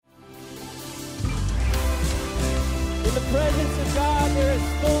In the presence of God, there is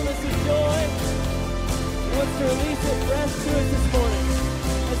fullness of joy. He wants to release it fresh to us this morning.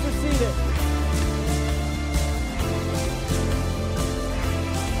 Let's receive it.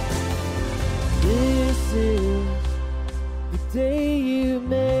 This is the day you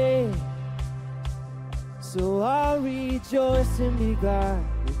made, so I'll rejoice and be glad,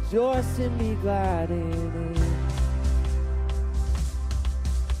 rejoice and be glad in it.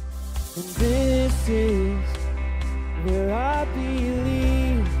 And this is where I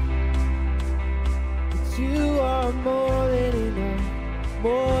believe that you are more than enough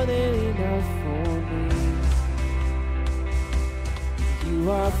for me. You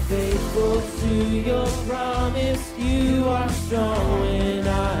are faithful to your promise, you are strong when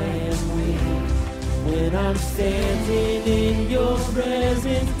I am weak. When I'm standing in your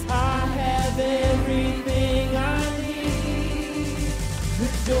presence, I have everything I need. The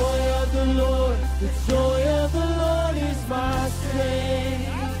joy of the Lord, the joy of the Lord is my strength.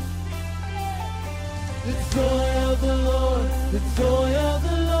 The joy of the Lord, the joy of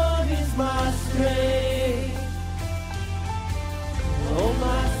the Lord is my strength. Oh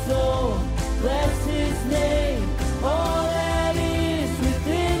my soul, bless his name. All that is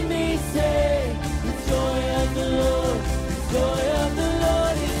within me say, the joy of the Lord, the joy of the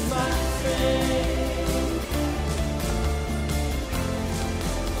Lord is my strength.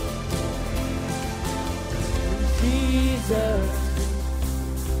 Jesus,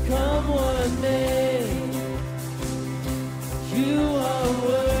 come what may, you are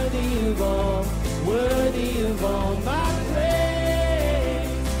worthy of all my praise.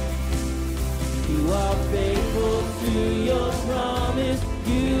 You are faithful to your promise,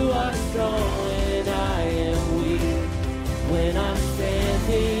 you are strong when I am weak. When I'm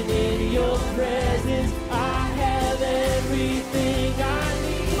standing in your presence, I have everything I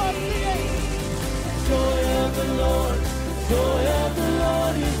need. The joy of the Lord, the joy of the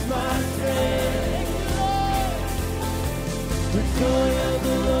Lord is my strength. The joy of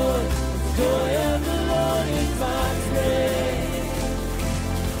the Lord, the joy of the Lord is my strength.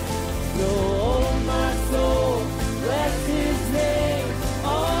 So, oh my soul, bless his name.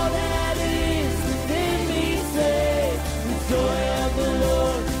 All that is within me say, the joy of the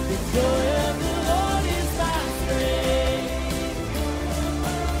Lord, the joy of the Lord is my strength.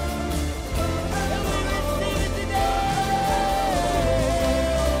 And we receive it today.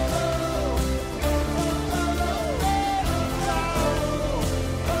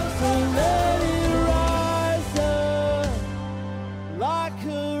 So let it rise up like a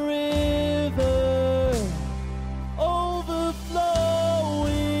river, overflowing.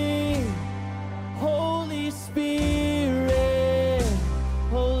 Holy Spirit,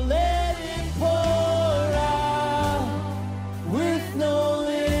 oh let it pour out with no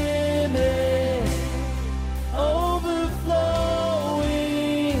limit.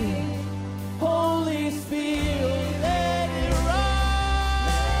 Overflowing. Holy Spirit, let it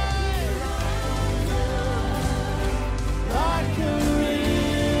rise like a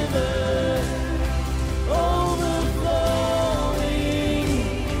river,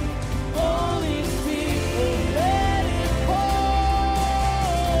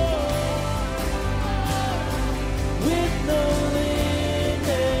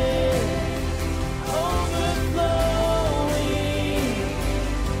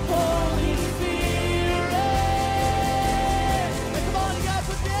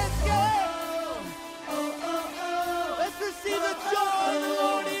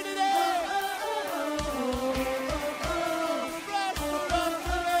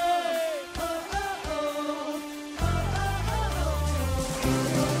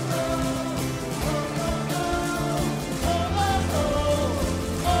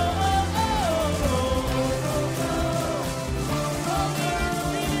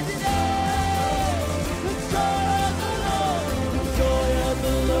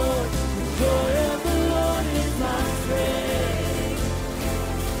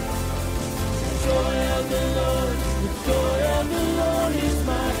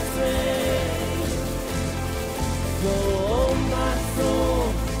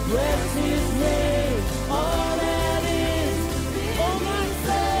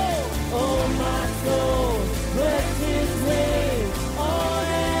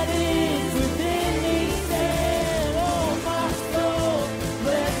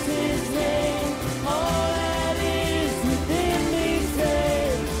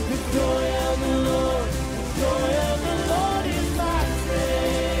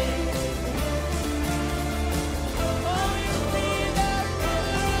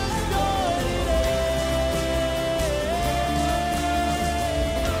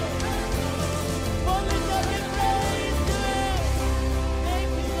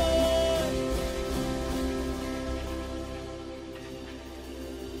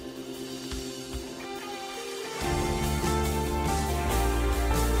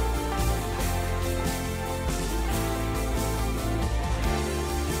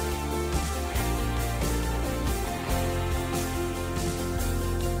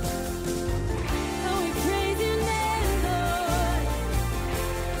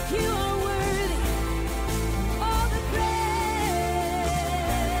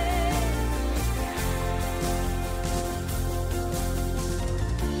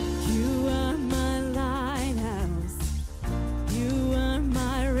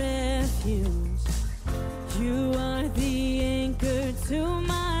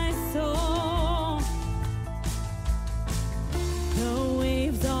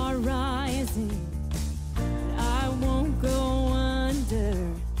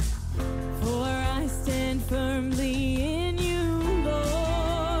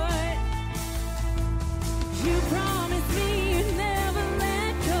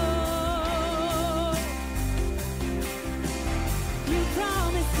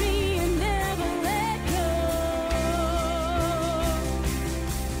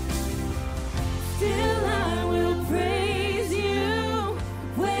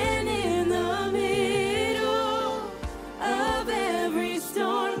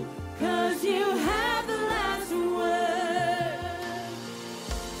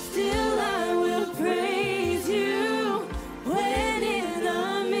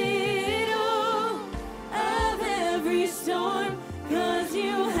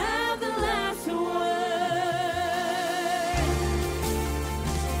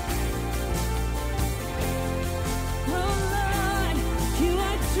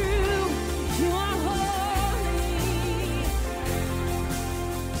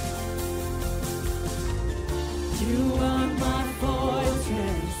 You are my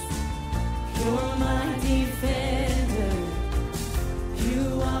fortress. You're my defender. You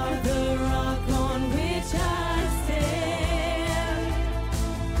are the rock on which I stand.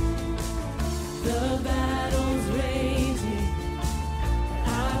 The battle's raging, I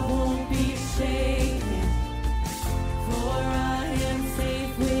won't be shaken, for I am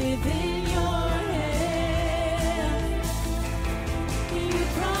safe within your hand. You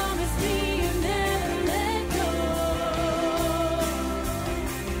promised me you'd never let go.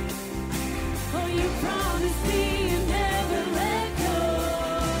 Oh, you promised me you'd never let go.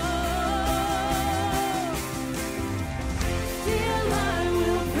 Still I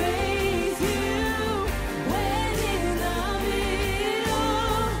will praise you when in the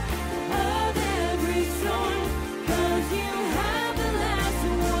middle of every storm, 'cause you have the last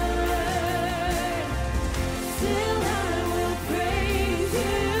word. Still I will praise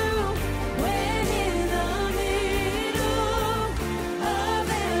you when in the middle of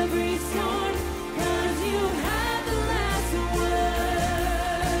every storm, 'cause you have the last word.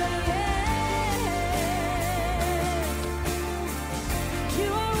 You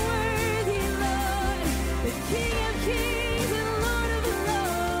are worthy, Lord, the King of Kings and Lord of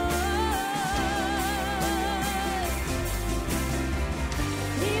Lords.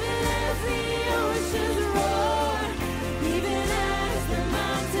 Even as the oceans roar, even as the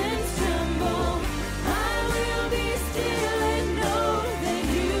mountains tremble, I will be still and know that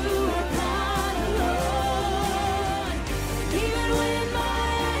you are God alone. Even when my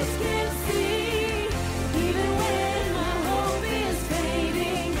eyes can't see, even when my hope is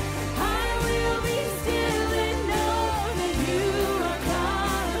fading, I will be still and know that you are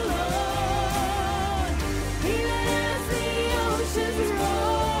God alone. Even as the oceans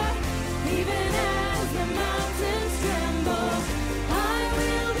roar, even as the mountains tremble, I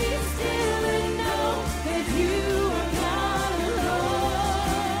will be still and know that you are God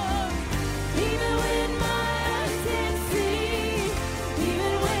alone. Even when my eyes can't see,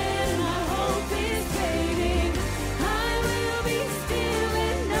 even when my hope is fading, I will be still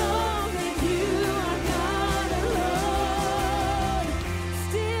and know that you are God alone.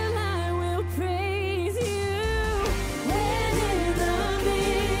 Still I will praise you when in the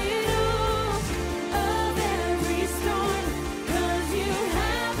middle of every storm, 'cause you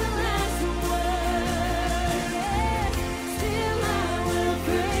have the last word. Still I will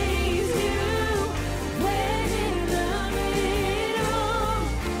praise you when in the middle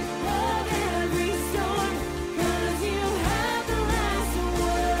of every storm, 'cause you have the last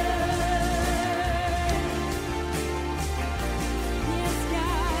word. Yes,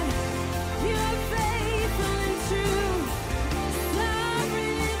 God, you are faithful and true,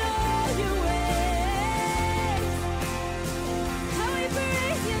 sovereign in all your ways. How we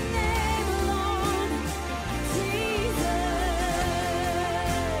praise your name alone, Jesus.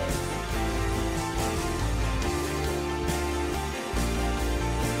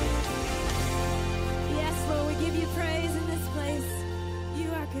 Yes, Lord, we give you praise in this place. You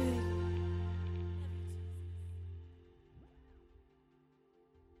are good.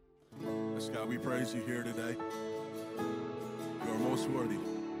 Yes, God, we praise you here today. You are most worthy.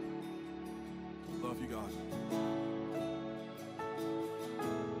 Love you, God.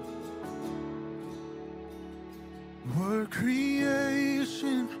 Were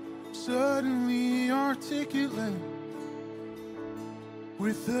creation suddenly articulate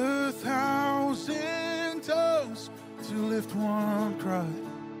with 1,000 tongues to lift one cry?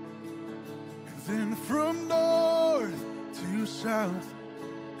 Then from north to south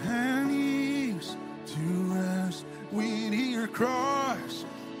and east to west, we'd hear Christ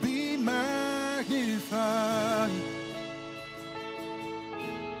be magnified.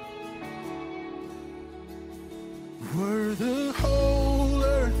 Were the whole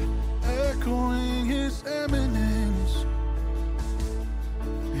earth echoing his eminence,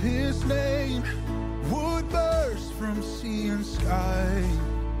 his name would burst from sea and sky.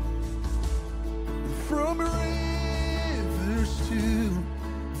 From rivers to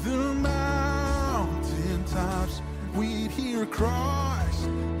the mountaintops, we'd hear Christ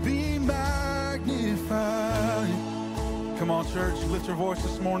be magnified. Come on, church, lift your voice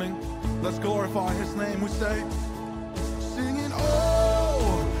this morning. Let's glorify his name. We say, singing,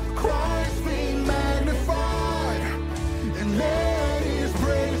 oh, Christ be magnified, and let his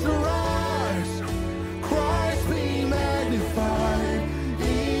praise arise. Christ be magnified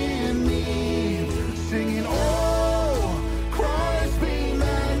in me. Singing, oh, Christ be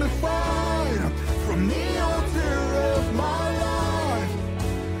magnified from the altar of my life.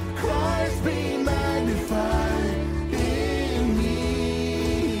 Christ be magnified in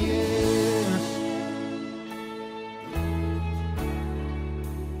me. Yes.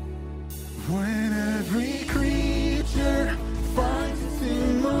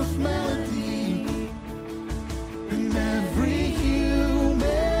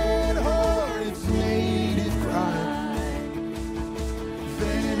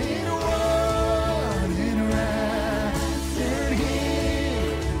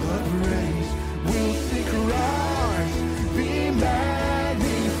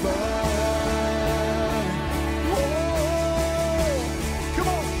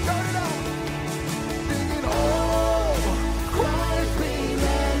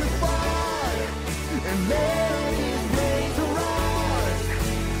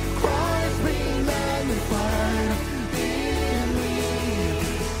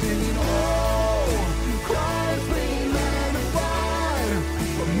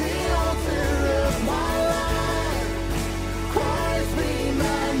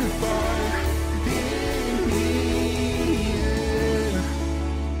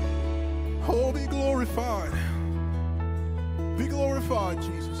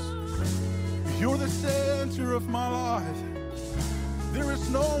 There is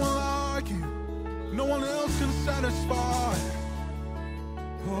no one like you. No one else can satisfy.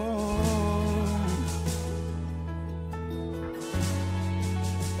 Oh.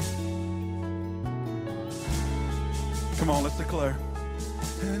 Come on, let's declare.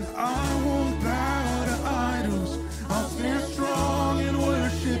 And I won't bow to idols. I'll stand strong and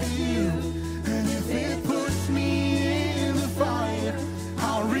worship you. And if it puts me in the fire,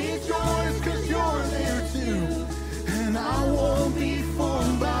 I'll rejoice because you're there too. And I won't be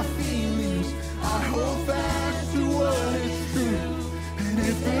fooled by feelings. I hold fast to what is true. And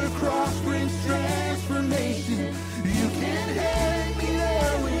if the cross brings transformation, you can hang me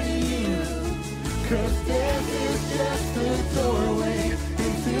there with you. Cause death is just the doorway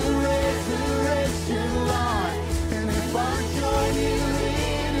into resurrection life. And if I join you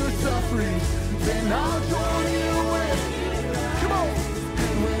in your suffering, then I'll join you with. Come on!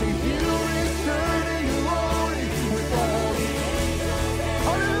 And when you return in glory with all the angels,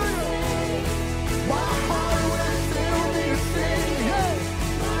 hallelujah! My heart will still be singing, hey!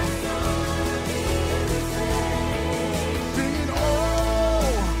 My soul will be the same. Singing, oh,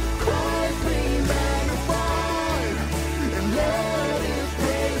 Christ be magnified, and let his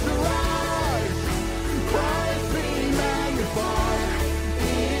praise arise. Christ be magnified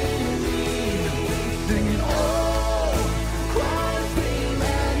in me. Singing, oh, Christ be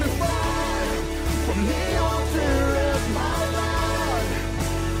magnified from the altar of my life.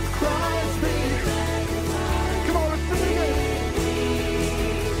 Christ be magnified. Come on, let's sing it.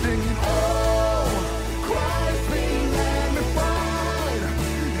 Singing, oh, Christ be magnified,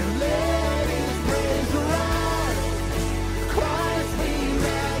 and let his praise arise. Christ be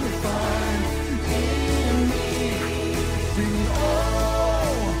magnified in me. Singing, oh,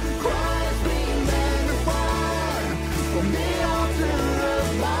 Christ be magnified from the altar of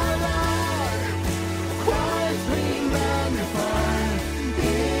my life. Christ be magnified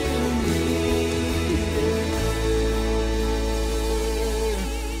in me.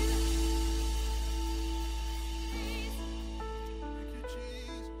 Thank you,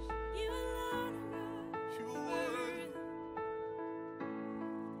 Jesus. You alone are You are worthy.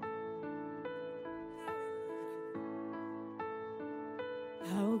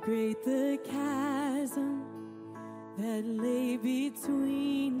 How great the chasm that lay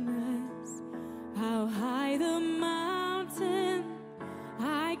between us. How high the mountain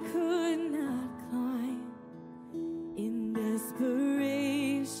I could not climb. In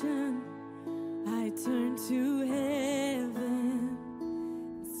desperation, I turned to heaven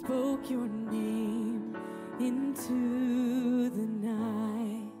and spoke your name into the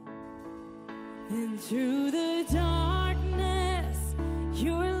night. And through the darkness,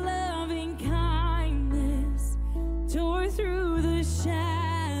 your loving kindness tore through the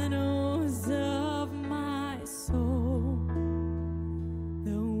shadows of my soul.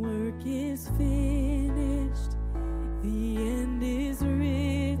 The work is finished, the end is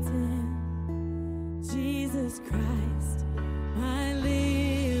written. Jesus Christ, my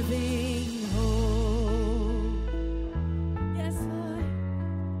living hope. Yes, Lord.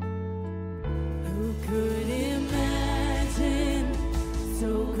 Who could imagine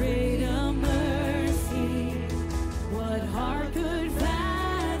so great a mercy? What heart could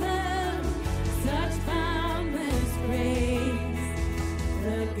fathom such boundless grace?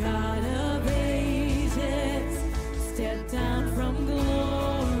 The God of ages stepped down from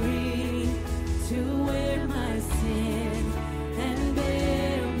glory to wear my sin and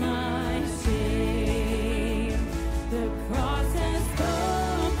bear my shame. The cross has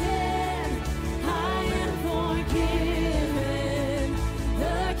spoken, I am forgiven.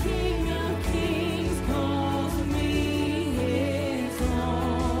 The King of Kings calls me his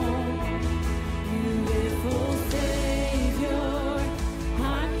own. Beautiful Savior,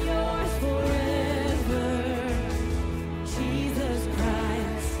 I'm yours.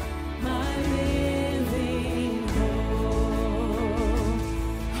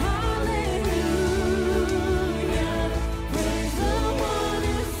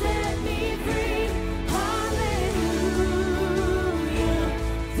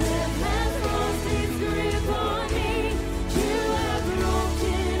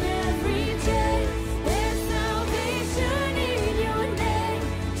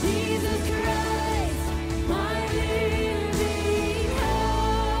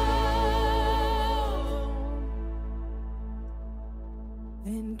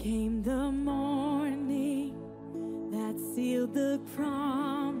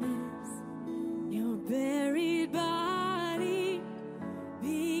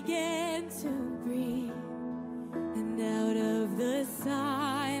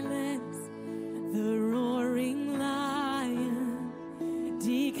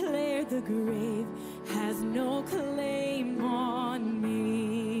 the grave has no claim on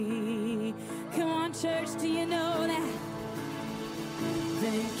me. Come on, church, do you know that?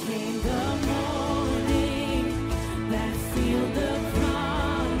 Then came the morning that sealed the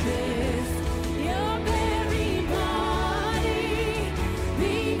promise. Your very body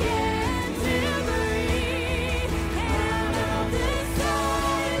began to breathe. Out of the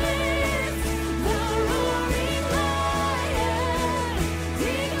silence, the roaring lion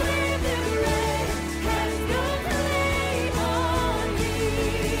declared the grave has no claim on me.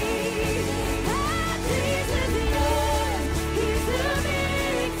 Ah, Jesus, yours is the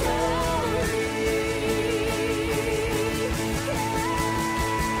victory.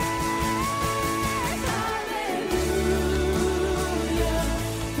 Hallelujah.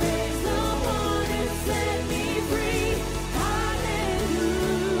 Praise the one who set me free. Hallelujah.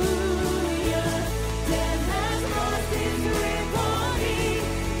 Death has lost its grip on me.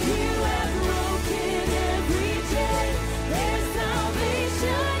 You have broken every chain. There's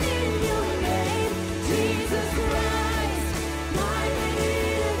salvation in your name. Jesus Christ, my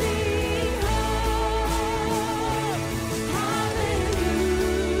living hope. Hallelujah.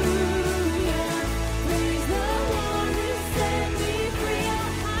 Praise the one who set me free.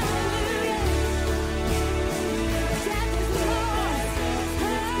 Hallelujah. Death is lost.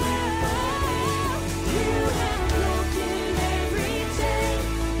 You have broken every chain.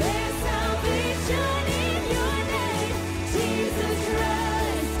 There's salvation in your name. Jesus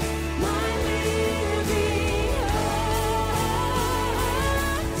Christ, my living hope.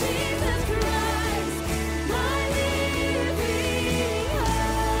 Jesus Christ, my living hope.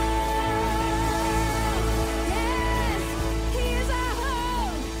 Yes, He is our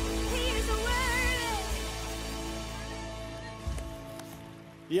hope. He is worthy.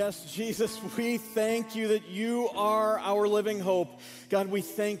 Yes, Jesus, we thank you that you are our living hope. God, we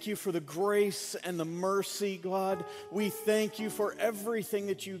thank you for the grace and the mercy, God. We thank you for everything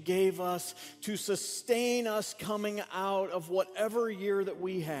that you gave us to sustain us coming out of whatever year that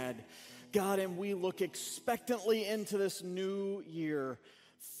we had. God, and we look expectantly into this new year,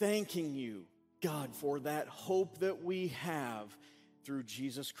 thanking you, God, for that hope that we have through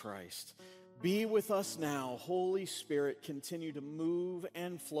Jesus Christ. Be with us now. Holy Spirit, continue to move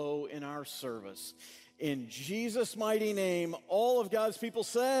and flow in our service. In Jesus' mighty name, all of God's people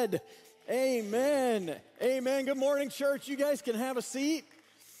said, amen. Amen. Good morning, church. You guys can have a seat.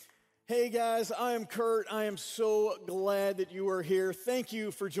 Hey, guys, I am Kurt. I am so glad that you are here. Thank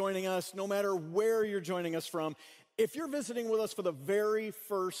you for joining us, no matter where you're joining us from. If you're visiting with us for the very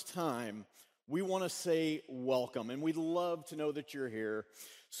first time, we want to say welcome, and we'd love to know that you're here.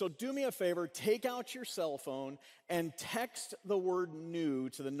 So do me a favor, take out your cell phone and text the word new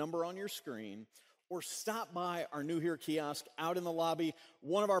to the number on your screen, or stop by our New Here kiosk out in the lobby.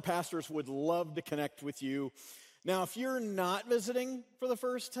 One of our pastors would love to connect with you. Now, if you're not visiting for the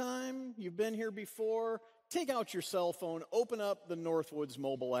first time, you've been here before, take out your cell phone, open up the Northwoods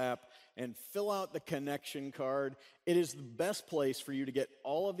mobile app, and fill out the connection card. It is the best place for you to get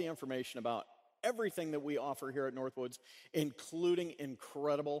all of the information about everything that we offer here at Northwoods, including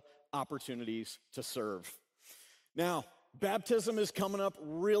incredible opportunities to serve. Now, baptism is coming up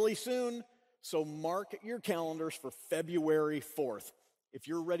really soon, so mark your calendars for February 4th. If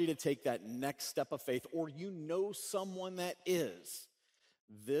you're ready to take that next step of faith, or you know someone that is,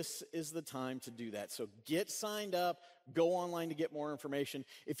 this is the time to do that. So get signed up, go online to get more information.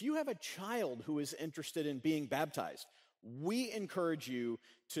 If you have a child who is interested in being baptized, we encourage you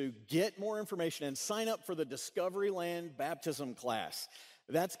to get more information and sign up for the Discoveryland Baptism class.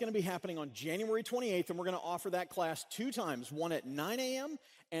 That's going to be happening on January 28th, and we're going to offer that class 2 times, one at 9 a.m.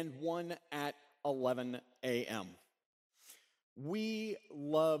 and one at 11 a.m. We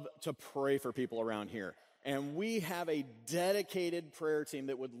love to pray for people around here, and we have a dedicated prayer team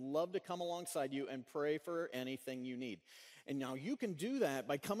that would love to come alongside you and pray for anything you need. And now you can do that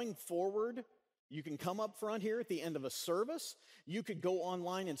by coming forward. You can come up front here at the end of a service. You could go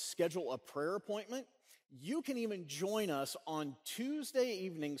online and schedule a prayer appointment. You can even join us on Tuesday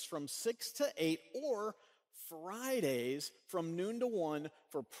evenings from 6 to 8 or Fridays from noon to 1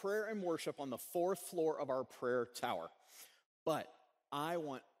 for prayer and worship on the 4th floor of our prayer tower. But I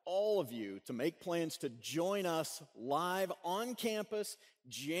want all of you to make plans to join us live on campus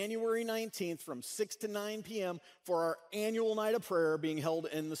January 19th from 6 to 9 p.m. for our annual night of prayer being held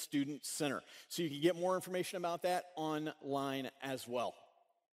in the Student Center. So you can get more information about that online as well.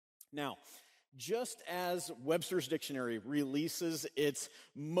 Now, Just as Webster's dictionary releases its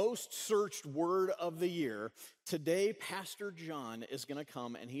most searched word of the year, today Pastor Jon is going to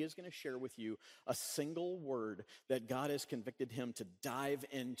come and he is going to share with you a single word that God has convicted him to dive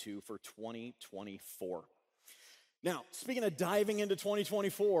into for 2024. Now, speaking of diving into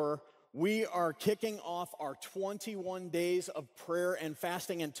 2024, we are kicking off our 21 days of prayer and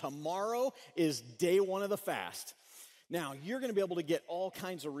fasting, and tomorrow is day one of the fast. Now, you're going to be able to get all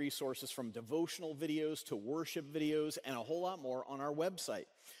kinds of resources from devotional videos to worship videos and a whole lot more on our website.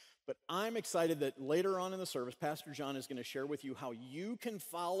 But I'm excited that later on in the service, Pastor Jon is going to share with you how you can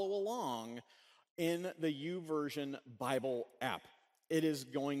follow along in the YouVersion Bible app. It is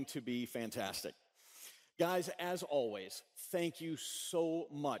going to be fantastic. Guys, as always, thank you so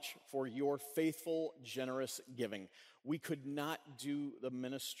much for your faithful, generous giving. We could not do the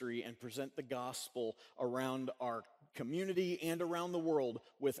ministry and present the gospel around our community and around the world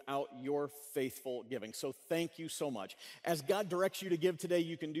without your faithful giving. So thank you so much. As God directs you to give today,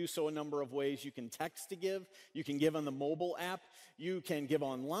 you can do so a number of ways. You can text to give, you can give on the mobile app, you can give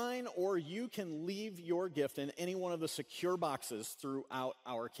online, or you can leave your gift in any one of the secure boxes throughout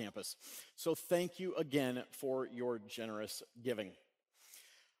our campus. So thank you again for your generous giving.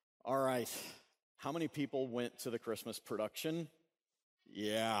 All right. How many people went to the Christmas production?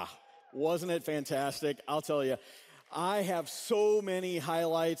 Yeah. Wasn't it fantastic? I'll tell you. I have so many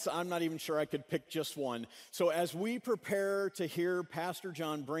highlights, I'm not even sure I could pick just one. So as we prepare to hear Pastor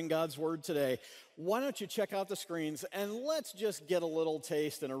Jon bring God's word today, why don't you check out the screens and let's just get a little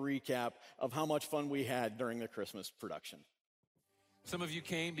taste and a recap of how much fun we had during the Christmas production. Some of you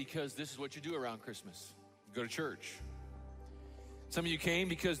came because this is what you do around Christmas. You go to church. Some of you came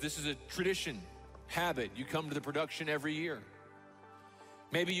because this is a tradition, habit. You come to the production every year.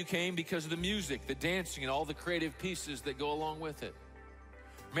 Maybe you came because of the music, the dancing, and all the creative pieces that go along with it.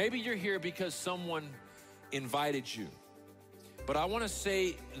 Maybe you're here because someone invited you. But I want to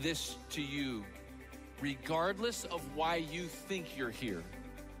say this to you, regardless of why you think you're here,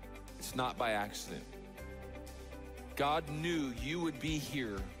 it's not by accident. God knew you would be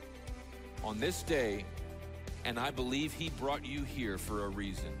here on this day, and I believe he brought you here for a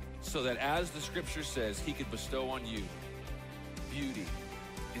reason, so that as the scripture says, he could bestow on you beauty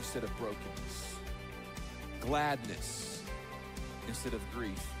instead of brokenness, gladness instead of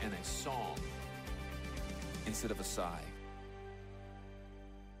grief, and a song instead of a sigh.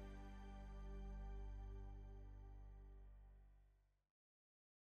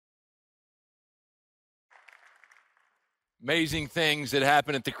 Amazing things that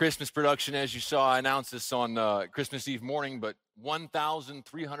happened at the Christmas production. As you saw, I announced this on Christmas Eve morning, but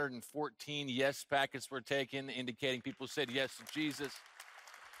 1,314 yes packets were taken, indicating people said yes to Jesus.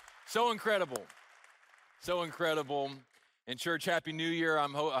 So incredible. So incredible. And church, Happy New Year. I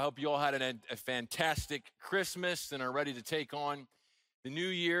hope you all had a fantastic Christmas and are ready to take on the new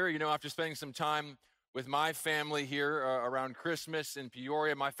year. You know, after spending some time with my family here around Christmas in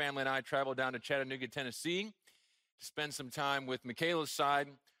Peoria, my family and I traveled down to Chattanooga, Tennessee to spend some time with Michaela's side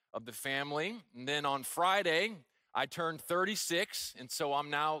of the family. And then on Friday, I turned 36, and so I'm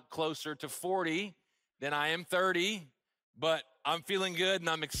now closer to 40 than I am 30. But I'm feeling good, and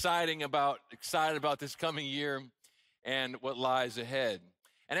I'm excited about this coming year and what lies ahead.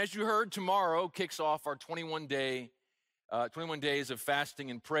 And as you heard, tomorrow kicks off our 21 days of fasting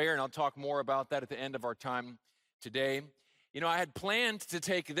and prayer, and I'll talk more about that at the end of our time today. You know, I had planned to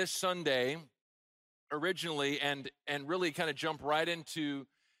take this Sunday originally and really kind of jump right into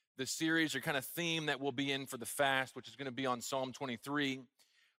the series or kind of theme that we'll be in for the fast, which is going to be on Psalm 23.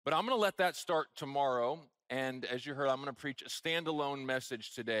 But I'm going to let that start tomorrow. And as you heard, I'm going to preach a standalone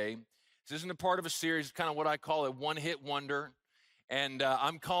message today. This isn't a part of a series. It's kind of what I call a one-hit wonder. And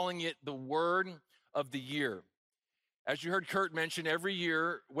I'm calling it the Word of the Year. As you heard Kurt mention, every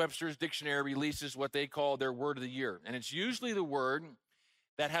year, Webster's dictionary releases what they call their Word of the Year. And it's usually the word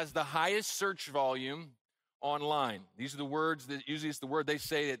that has the highest search volume online. These are the words that usually it's the word they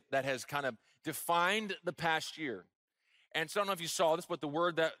say that has kind of defined the past year. And so I don't know if you saw this, but the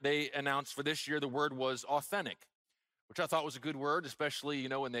word that they announced for this year, the word was authentic, which I thought was a good word, especially, you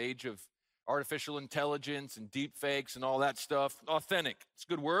know, in the age of artificial intelligence and deep fakes and all that stuff. Authentic, it's a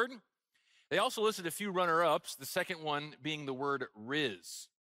good word. They also listed a few runner-ups, the second one being the word riz.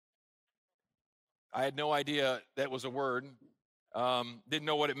 I had no idea that was a word. Didn't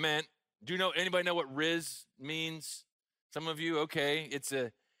know what it meant. Anybody know what riz means? Some of you, okay. It's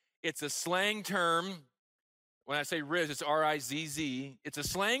a slang term. When I say riz, it's R-I-Z-Z. It's a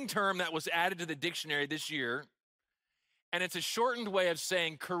slang term that was added to the dictionary this year, and it's a shortened way of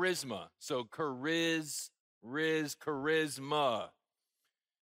saying charisma. So charisma.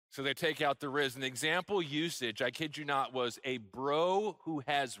 So they take out the Riz. And the example usage, I kid you not, was a bro who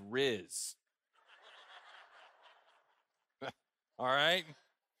has Riz. All right?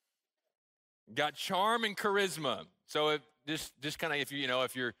 Got charm and charisma. So if just kind of,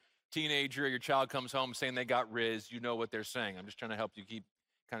 if your teenager or your child comes home saying they got Riz, you know what they're saying. I'm just trying to help you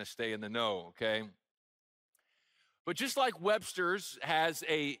kind of stay in the know, okay? But just like Webster's has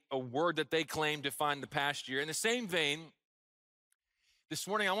a word that they claim to find the past year, in the same vein, this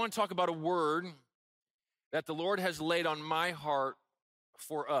morning I want to talk about a word that the Lord has laid on my heart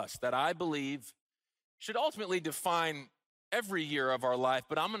for us that I believe should ultimately define every year of our life.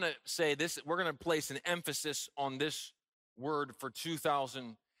 But I'm going to say this, we're going to place an emphasis on this word for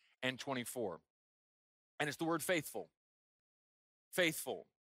 2024. And it's the word faithful. Faithful.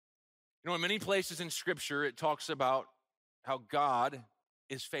 In many places in Scripture, it talks about how God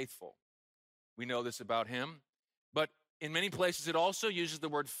is faithful. We know this about him. But in many places, it also uses the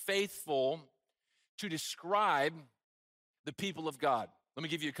word faithful to describe the people of God. Let me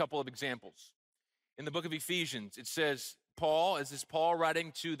give you a couple of examples. In the book of Ephesians, it says, Paul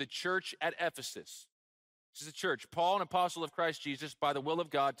writing to the church at Ephesus. This is a church. Paul, an apostle of Christ Jesus, by the will of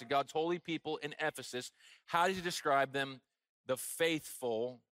God, to God's holy people in Ephesus. How does he describe them? The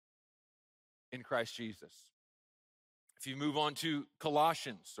faithful in Christ Jesus. If you move on to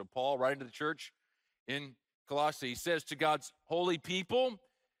Colossians, so Paul writing to the church in Colossae, he says to God's holy people,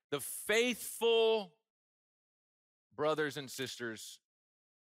 the faithful brothers and sisters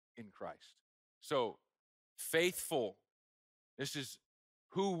in Christ. So, faithful. This is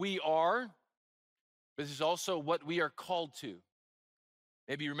who we are, but this is also what we are called to.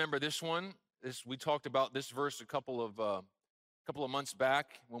 Maybe you remember this one. We talked about this verse a couple of months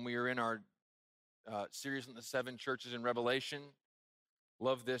back when we were in our series on the 7 churches in Revelation.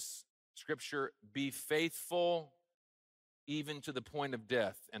 Love this scripture. Be faithful even to the point of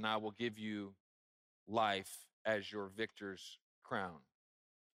death, and I will give you life as your victor's crown.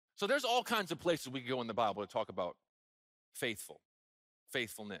 So there's all kinds of places we can go in the Bible to talk about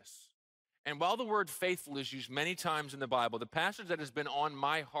faithfulness. And while the word faithful is used many times in the Bible, the passage that has been on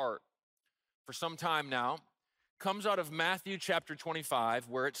my heart for some time now comes out of Matthew chapter 25,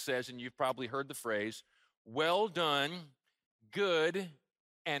 where it says, and you've probably heard the phrase, well done, good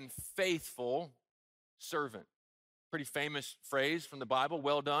and faithful servant. Pretty famous phrase from the Bible,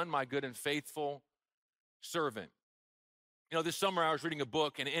 well done, my good and faithful servant. This summer I was reading a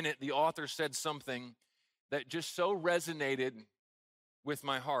book, and in it the author said something that just so resonated with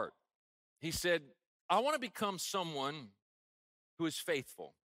my heart. He said, I want to become someone who is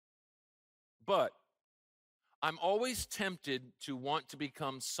faithful, but I'm always tempted to want to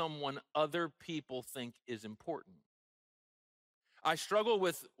become someone other people think is important. I struggle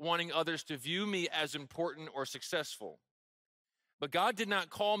with wanting others to view me as important or successful. But God did not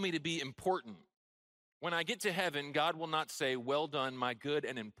call me to be important. When I get to heaven, God will not say, well done, my good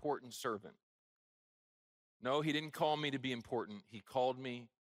and important servant. No, he didn't call me to be important. He called me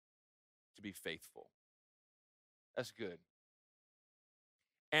to be faithful. That's good.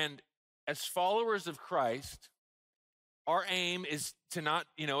 And as followers of Christ, our aim is to not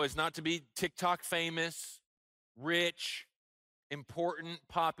to be TikTok famous, rich, important,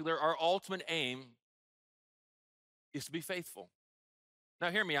 popular. Our ultimate aim is to be faithful. Now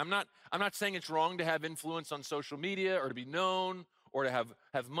hear me, I'm not saying it's wrong to have influence on social media or to be known or to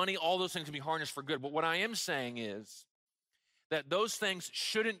have money. All those things can be harnessed for good. But what I am saying is that those things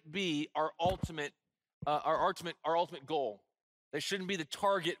shouldn't be our ultimate goal. They shouldn't be the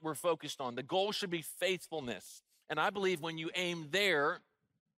target we're focused on. The goal should be faithfulness. And I believe when you aim there,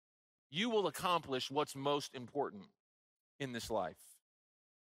 you will accomplish what's most important in this life.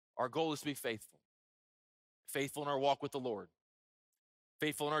 Our goal is to be faithful. Faithful in our walk with the Lord.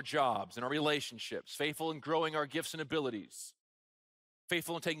 Faithful in our jobs and our relationships. Faithful in growing our gifts and abilities.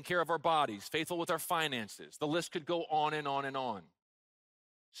 Faithful in taking care of our bodies. Faithful with our finances. The list could go on and on and on.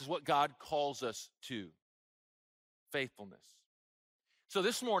 This is what God calls us to. Faithfulness. So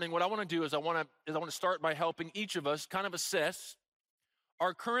this morning, what I want to do is I want to start by helping each of us kind of assess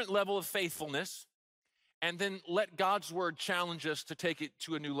our current level of faithfulness and then let God's word challenge us to take it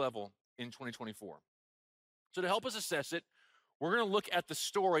to a new level in 2024. So to help us assess it, we're going to look at the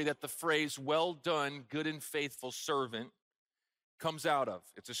story that the phrase, well done, good and faithful servant, comes out of.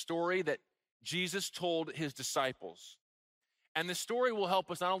 It's a story that Jesus told his disciples. And the story will help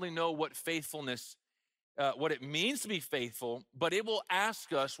us not only know what faithfulness what it means to be faithful, but it will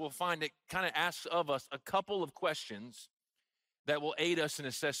we'll find it kind of asks of us a couple of questions that will aid us in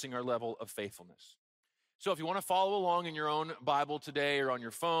assessing our level of faithfulness. So if you want to follow along in your own Bible today or on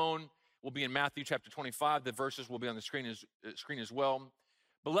your phone, we'll be in Matthew chapter 25. The verses will be on the screen as well.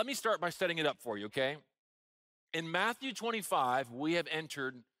 But let me start by setting it up for you, okay? In Matthew 25, we have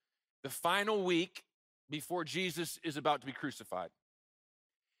entered the final week before Jesus is about to be crucified.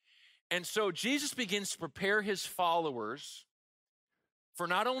 And so Jesus begins to prepare his followers for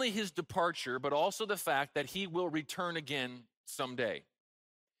not only his departure, but also the fact that he will return again someday.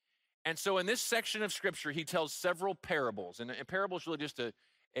 And so in this section of scripture, he tells several parables. And a parable is really just a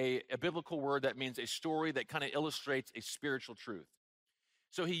biblical word that means a story that kind of illustrates a spiritual truth.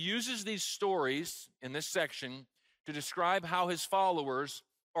 So he uses these stories in this section to describe how his followers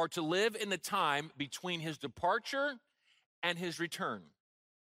are to live in the time between his departure and his return.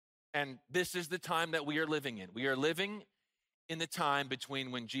 And this is the time that we are living in. We are living in the time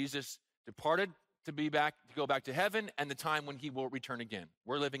between when Jesus departed to go back to heaven and the time when he will return again.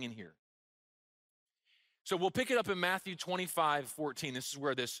 We're living in here. So we'll pick it up in Matthew 25:14. This is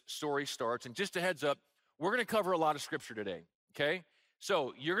where this story starts. And just a heads up, we're going to cover a lot of scripture today, okay?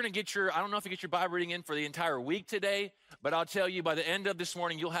 So you're going to get I don't know if you get your Bible reading in for the entire week today, but I'll tell you by the end of this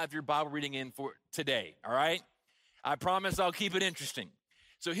morning, you'll have your Bible reading in for today, all right? I promise I'll keep it interesting.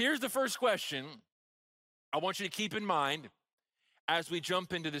 So here's the first question I want you to keep in mind as we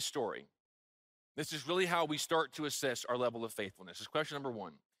jump into this story. This is really how we start to assess our level of faithfulness. This is question number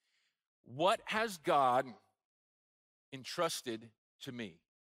one. What has God entrusted to me?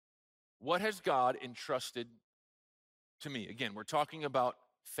 What has God entrusted to me? Again, we're talking about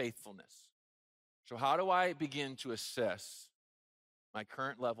faithfulness. So how do I begin to assess my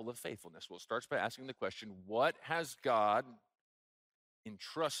current level of faithfulness? Well, it starts by asking the question, what has God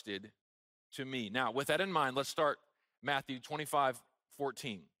entrusted to me? Now, with that in mind, let's start Matthew 25:14.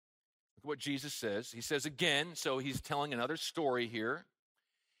 Look at what Jesus says. He says again, so he's telling another story here.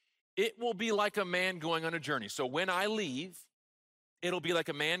 It will be like a man going on a journey. So when I leave, it'll be like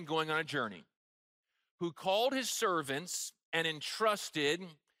a man going on a journey who called his servants and entrusted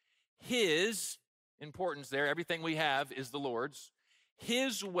his, importance there, everything we have is the Lord's,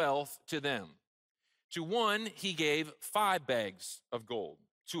 his wealth to them. To one, he gave 5 bags of gold,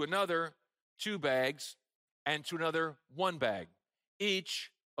 to another, 2 bags, and to another, 1 bag,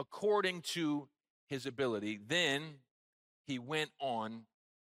 each according to his ability. Then he went on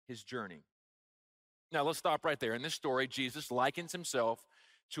his journey. Now, let's stop right there. In this story, Jesus likens himself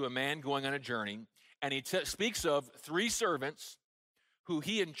to a man going on a journey, and he speaks of 3 servants who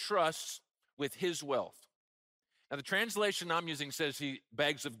he entrusts with his wealth. Now, the translation I'm using says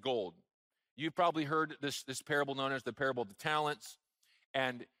bags of gold. You've probably heard this parable known as the parable of the talents.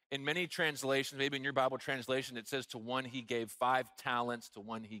 And in many translations, maybe in your Bible translation, it says to one he gave 5 talents, to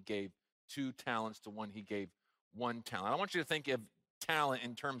one he gave 2 talents, to one he gave 1 talent. I want you to think of talent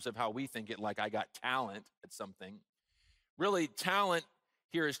in terms of how we think it, like I got talent at something. Really, talent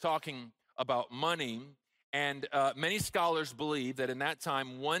here is talking about money. And many scholars believe that in that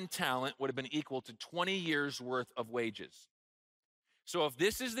time, 1 talent would have been equal to 20 years worth of wages. So if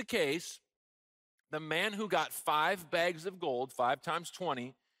this is the case, the man who got 5 bags of gold, 5 times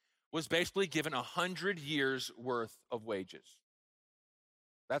 20, was basically given 100 years worth of wages.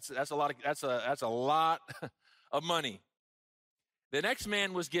 That's a lot of money. The next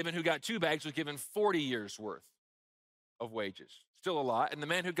man who got 2 bags was given 40 years worth of wages. Still a lot. And the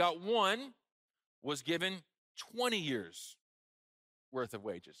man who got 1 was given 20 years worth of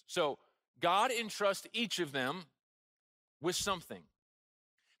wages. So God entrusts each of them with something.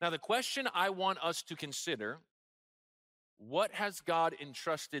 Now, the question I want us to consider, what has God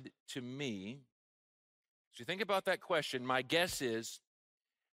entrusted to me? As you think about that question, my guess is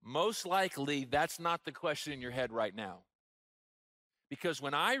most likely that's not the question in your head right now. Because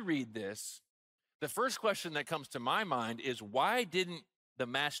when I read this, the first question that comes to my mind is, why didn't the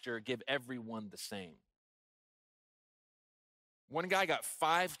master give everyone the same? One guy got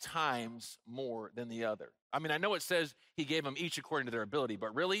 5 times more than the other. I mean, I know it says he gave them each according to their ability,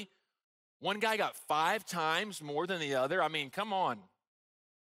 but really, one guy got 5 times more than the other? I mean, come on.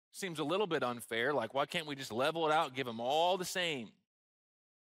 Seems a little bit unfair. Like, why can't we just level it out and give them all the same?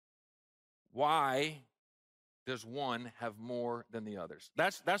 Why does one have more than the others?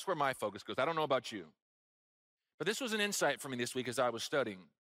 That's where my focus goes. I don't know about you. But this was an insight for me this week as I was studying.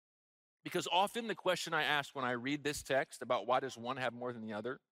 Because often the question I ask when I read this text about why does one have more than the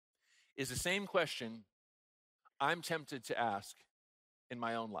other is the same question I'm tempted to ask in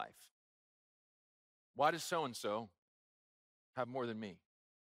my own life. Why does so-and-so have more than me?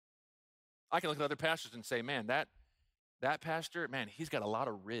 I can look at other pastors and say, man, that pastor, man, he's got a lot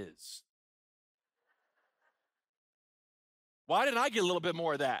of riz. Why didn't I get a little bit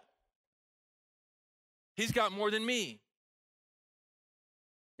more of that? He's got more than me.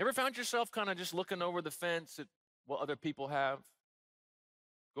 Ever found yourself kind of just looking over the fence at what other people have?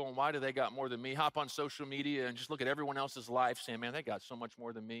 going, why do they got more than me? Hop on social media and just look at everyone else's life saying, man, they got so much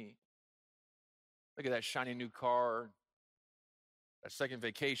more than me. Look at that shiny new car, that second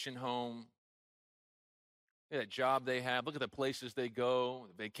vacation home. Look at that job they have. Look at the places they go,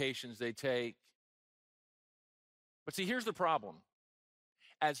 the vacations they take. But see, here's the problem.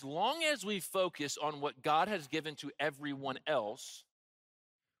 As long as we focus on what God has given to everyone else,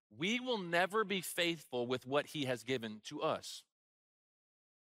 we will never be faithful with what he has given to us.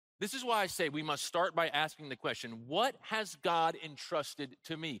 This is why I say we must start by asking the question, what has God entrusted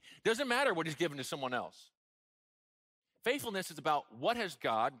to me? Doesn't matter what he's given to someone else. Faithfulness is about what has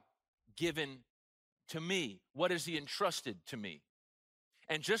God given to me? What has he entrusted to me?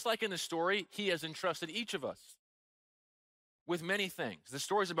 And just like in the story, he has entrusted each of us with many things. The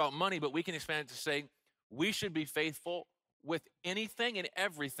story is about money, but we can expand it to say we should be faithful with anything and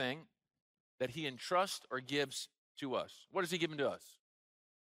everything that he entrusts or gives to us. What has he given to us?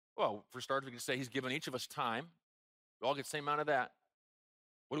 Well, for starters, we can say he's given each of us time. We all get the same amount of that.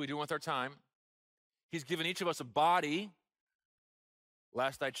 What do we do with our time? He's given each of us a body.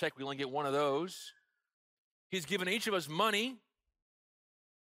 Last I checked, we only get one of those. He's given each of us money.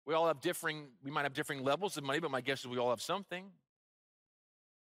 We might have differing levels of money, but my guess is we all have something.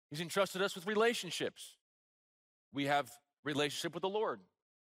 He's entrusted us with relationships. We have relationship with the Lord.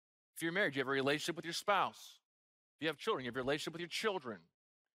 If you're married, you have a relationship with your spouse. If you have children, you have a relationship with your children.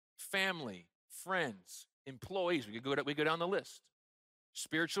 Family, friends, employees. We go down the list.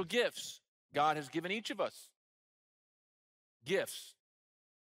 Spiritual gifts. God has given each of us gifts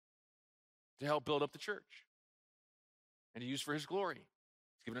to help build up the church and to use for his glory.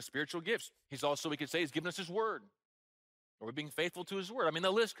 He's given us spiritual gifts. He's also, we could say, he's given us his word. Or we're being faithful to his word. I mean,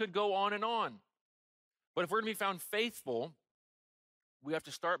 the list could go on and on. But if we're going to be found faithful, we have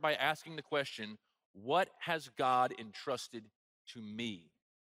to start by asking the question, what has God entrusted to me?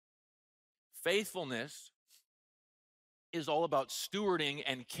 Faithfulness is all about stewarding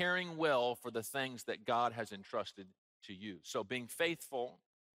and caring well for the things that God has entrusted to you. So being faithful,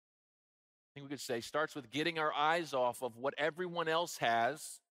 I think we could say, starts with getting our eyes off of what everyone else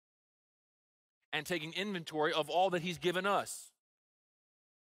has and taking inventory of all that he's given us.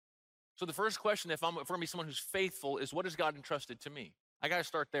 So the first question, if I'm going to be someone who's faithful, is what has God entrusted to me? I got to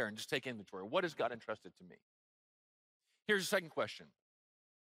start there and just take inventory. What has God entrusted to me? Here's the second question.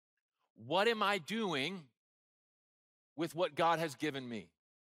 What am I doing with what God has given me?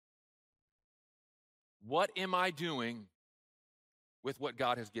 What am I doing with what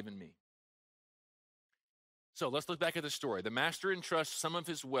God has given me? So let's look back at the story. The master entrusts some of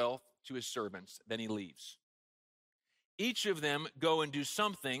his wealth to his servants, then he leaves. Each of them go and do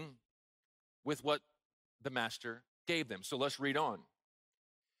something with what the master gave them. So let's read on.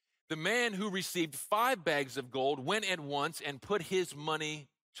 The man who received 5 bags of gold went at once and put his money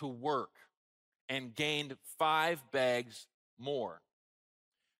to work and gained 5 bags more.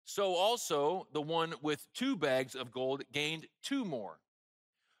 So also the one with 2 bags of gold gained 2 more.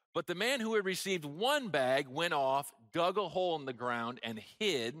 But the man who had received 1 bag went off, dug a hole in the ground, and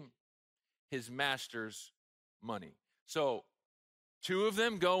hid his master's money. So 2 of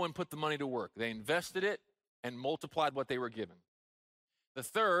them go and put the money to work. They invested it and multiplied what they were given. The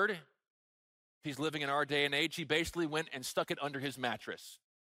third, if he's living in our day and age, he basically went and stuck it under his mattress.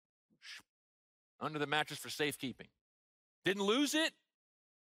 Under the mattress for safekeeping. Didn't lose it,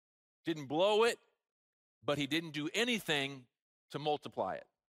 didn't blow it, but he didn't do anything to multiply it.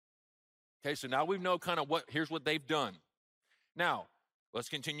 Okay, so now we know kind of here's what they've done. Now, let's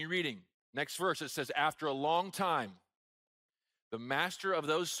continue reading. Next verse, it says, after a long time, the master of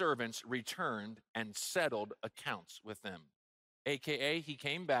those servants returned and settled accounts with them. AKA, he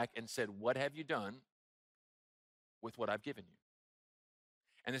came back and said, what have you done with what I've given you?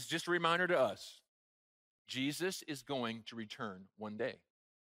 And it's just a reminder to us, Jesus is going to return one day.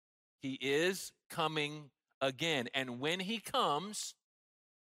 He is coming again. And when he comes,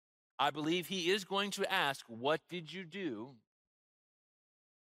 I believe he is going to ask, what did you do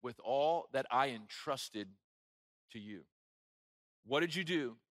with all that I entrusted to you? What did you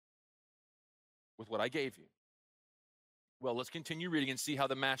do with what I gave you? Well, let's continue reading and see how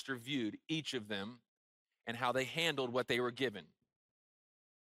the master viewed each of them and how they handled what they were given.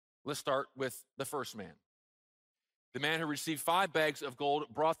 Let's start with the first man. The man who received 5 bags of gold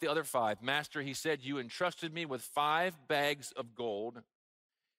brought the other 5. Master, he said, you entrusted me with 5 bags of gold.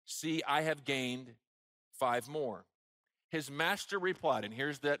 See, I have gained 5 more. His master replied, and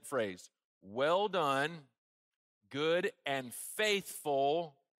here's that phrase, well done, good and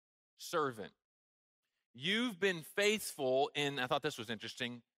faithful servant. You've been faithful in, I thought this was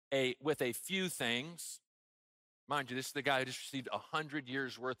interesting, with a few things. Mind you, this is the guy who just received 100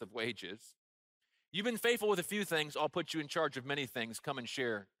 years worth of wages. You've been faithful with a few things. I'll put you in charge of many things. Come and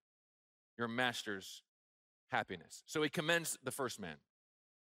share your master's happiness. So he commends the first man.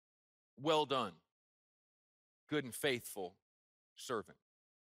 Well done, good and faithful servant.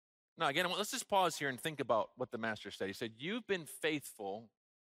 Now, again, let's just pause here and think about what the master said. He said, you've been faithful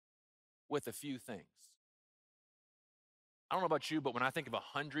with a few things. I don't know about you, but when I think of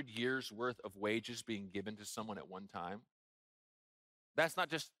 100 years worth of wages being given to someone at one time, that's not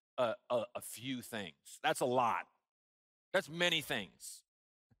just a few things. That's a lot. That's many things.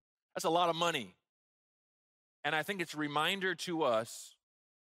 That's a lot of money. And I think it's a reminder to us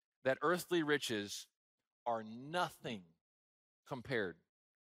that earthly riches are nothing compared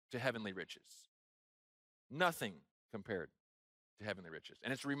to heavenly riches. Nothing compared to heavenly riches.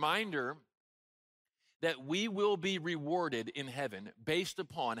 And it's a reminder that we will be rewarded in heaven based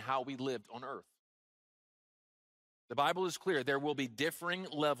upon how we lived on earth. The Bible is clear. There will be differing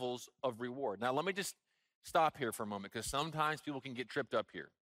levels of reward. Now, let me just stop here for a moment, because sometimes people can get tripped up here.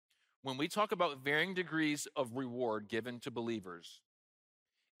 When we talk about varying degrees of reward given to believers,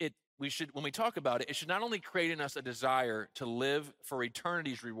 when we talk about it, it should not only create in us a desire to live for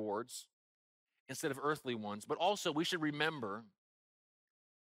eternity's rewards instead of earthly ones, but also we should remember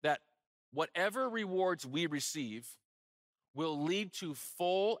that whatever rewards we receive will lead to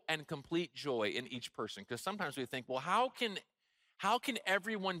full and complete joy in each person. Because sometimes we think, well, how can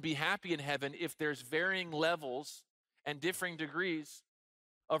everyone be happy in heaven if there's varying levels and differing degrees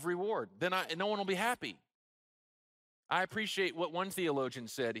of reward? Then no one will be happy. I appreciate what one theologian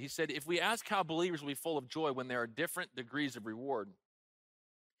said. He said, if we ask how believers will be full of joy when there are different degrees of reward,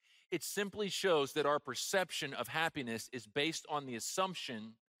 it simply shows that our perception of happiness is based on the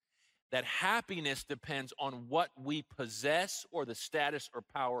assumption that happiness depends on what we possess or the status or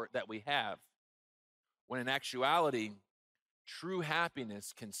power that we have, when in actuality, true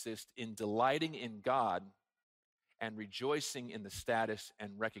happiness consists in delighting in God and rejoicing in the status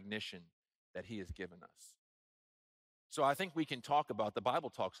and recognition that he has given us. So I think we can talk about, the Bible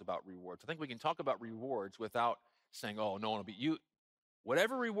talks about rewards. I think we can talk about rewards without saying, oh, no one will be you.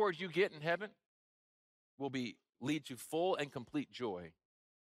 Whatever reward you get in heaven will lead to full and complete joy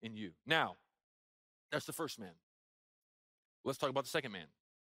in you. Now, that's the first man. Let's talk about the second man.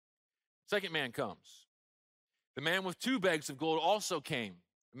 Second man comes. The man with 2 bags of gold also came.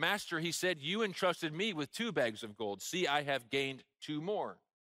 Master, he said, you entrusted me with 2 bags of gold. See, I have gained 2 more.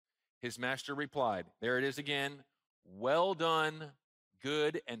 His master replied, there it is again. Well done,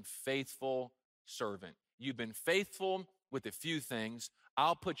 good and faithful servant. You've been faithful with a few things.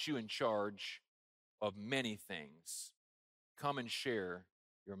 I'll put you in charge of many things. Come and share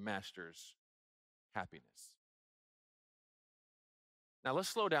your master's happiness. Now let's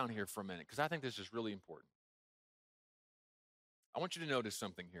slow down here for a minute, because I think this is really important. I want you to notice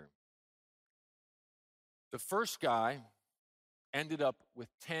something here. The first guy ended up with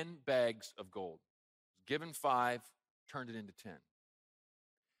 10 bags of gold. Given 5, turned it into 10.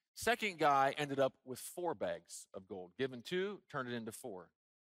 Second guy ended up with 4 bags of gold. Given 2, turned it into 4.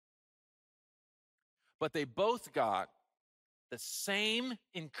 But they both got the same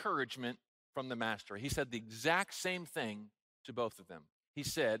encouragement from the master. He said the exact same thing to both of them. He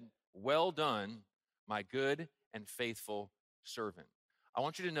said, well done, my good and faithful servant. I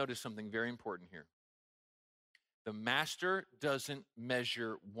want you to notice something very important here. The master doesn't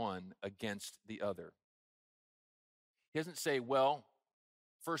measure one against the other. He doesn't say, well,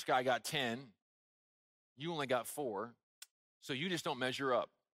 first guy got 10, you only got 4, so you just don't measure up.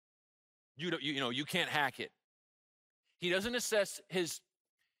 You can't hack it. He doesn't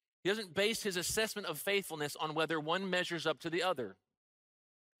base his assessment of faithfulness on whether one measures up to the other.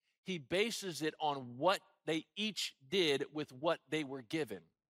 He bases it on what they each did with what they were given.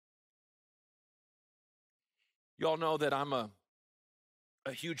 You all know that I'm a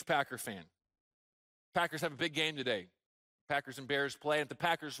huge Packer fan. Packers have a big game today. Packers and Bears play. And if the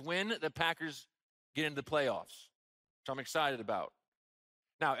Packers win, the Packers get into the playoffs, which I'm excited about.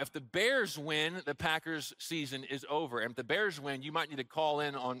 Now, if the Bears win, the Packers season is over. And if the Bears win, you might need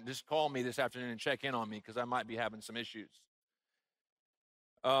to just call me this afternoon and check in on me, because I might be having some issues.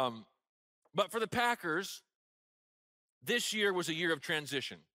 But for the Packers, this year was a year of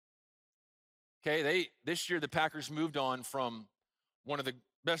transition. Okay, this year the Packers moved on from one of the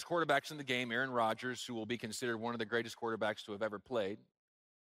best quarterbacks in the game, Aaron Rodgers, who will be considered one of the greatest quarterbacks to have ever played.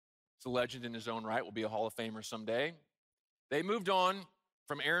 It's a legend in his own right, will be a Hall of Famer someday. They moved on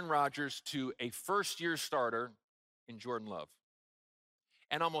from Aaron Rodgers to a first-year starter in Jordan Love.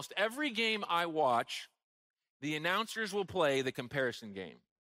 And almost every game I watch, the announcers will play the comparison game.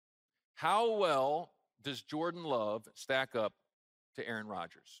 How well does Jordan Love stack up to Aaron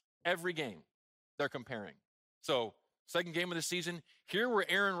Rodgers? Every game, they're comparing. So, second game of the season, here were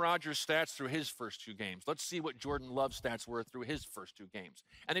Aaron Rodgers' stats through his first 2 games. Let's see what Jordan Love's stats were through his first 2 games.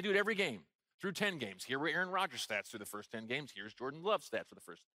 And they do it every game, through 10 games. Here were Aaron Rodgers' stats through the first 10 games. Here's Jordan Love's stats for the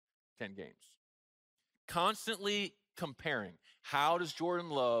first 10 games. Constantly comparing. How does Jordan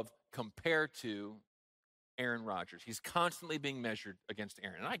Love compare to Aaron Rodgers? He's constantly being measured against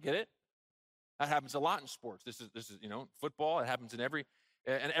Aaron. And I get it. That happens a lot in sports. This is football. It happens in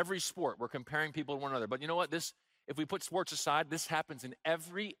every sport. We're comparing people to one another. But you know what? If we put sports aside, this happens in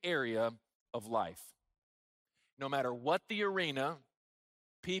every area of life. No matter what the arena,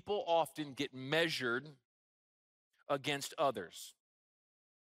 people often get measured against others.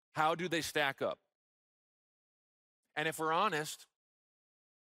 How do they stack up? And if we're honest,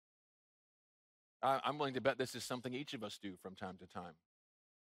 I'm willing to bet this is something each of us do from time to time.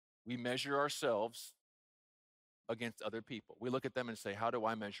 We measure ourselves against other people. We look at them and say, how do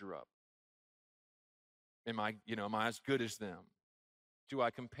I measure up? Am I as good as them? Do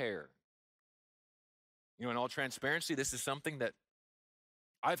I compare? In all transparency, this is something that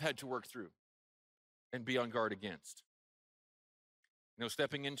I've had to work through and be on guard against.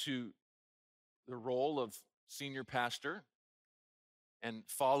 Stepping into the role of senior pastor and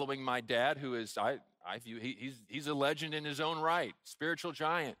following my dad, who is, I view, he's a legend in his own right, spiritual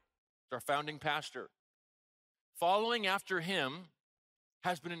giant, our founding pastor. Following after him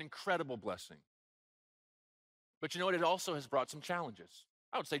has been an incredible blessing. But you know what? It also has brought some challenges.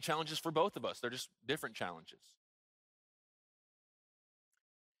 I would say challenges for both of us. They're just different challenges.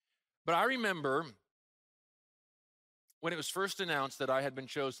 But I remember when it was first announced that I had been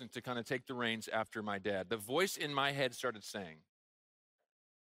chosen to kind of take the reins after my dad, the voice in my head started saying,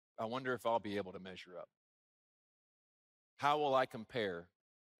 I wonder if I'll be able to measure up. How will I compare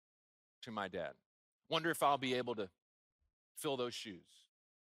to my dad? Wonder if I'll be able to fill those shoes.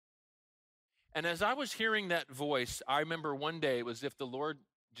 And as I was hearing that voice, I remember one day it was as if the Lord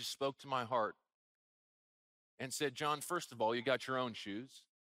just spoke to my heart and said, John, first of all, you got your own shoes.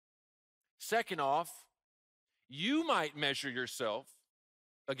 Second off, you might measure yourself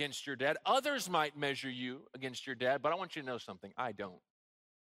against your dad. Others might measure you against your dad, but I want you to know something. I don't.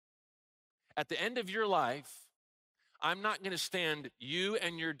 At the end of your life, I'm not going to stand you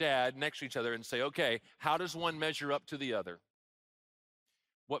and your dad next to each other and say, okay, how does one measure up to the other?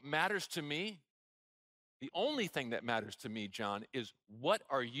 What matters to me, the only thing that matters to me, John, is what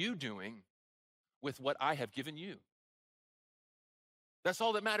are you doing with what I have given you? That's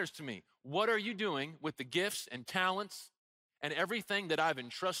all that matters to me. What are you doing with the gifts and talents and everything that I've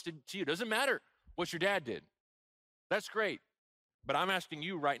entrusted to you? Doesn't matter what your dad did. That's great. But I'm asking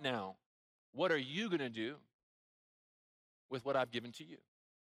you right now, what are you going to do with what I've given to you?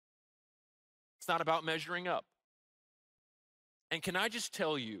 It's not about measuring up. And can I just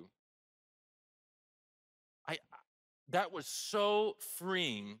tell you, that was so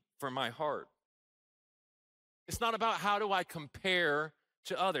freeing for my heart. It's not about how do I compare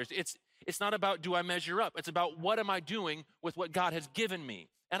to others. It's not about do I measure up. It's about what am I doing with what God has given me.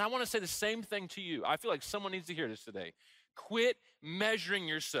 And I want to say the same thing to you. I feel like someone needs to hear this today. Quit measuring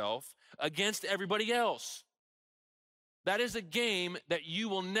yourself against everybody else. That is a game that you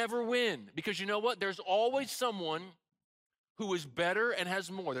will never win, because you know what? There's always someone who is better and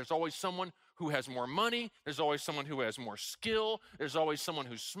has more. There's always someone who has more money. There's always someone who has more skill. There's always someone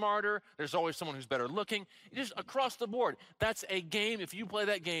who's smarter. There's always someone who's better looking. Just across the board. That's a game. If you play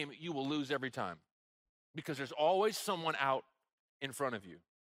that game, you will lose every time, because there's always someone out in front of you.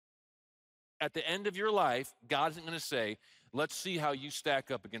 At the end of your life, God isn't going to say, let's see how you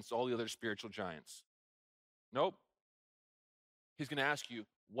stack up against all the other spiritual giants. Nope. He's going to ask you,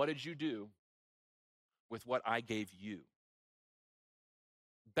 what did you do with what I gave you?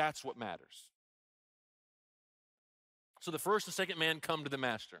 That's what matters. So the first and second man come to the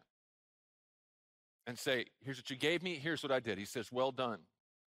master and say, here's what you gave me, here's what I did. He says, well done,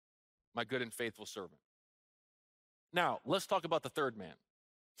 my good and faithful servant. Now, let's talk about the third man.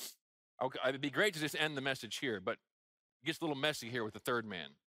 Okay, it'd be great to just end the message here, but it gets a little messy here with the third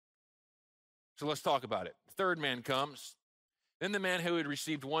man. So let's talk about it. The third man comes. Then the man who had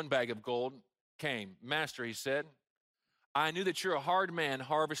received 1 bag of gold came. Master, he said, I knew that you're a hard man,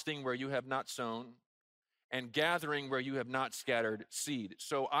 harvesting where you have not sown and gathering where you have not scattered seed.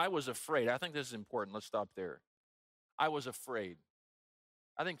 So I was afraid. I think this is important. Let's stop there. I was afraid.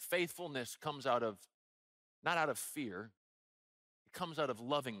 I think faithfulness comes not out of fear. It comes out of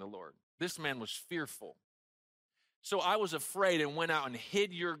loving the Lord. This man was fearful. So I was afraid and went out and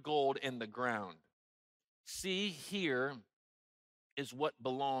hid your gold in the ground. See, here is what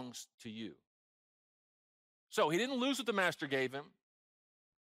belongs to you. So he didn't lose what the master gave him,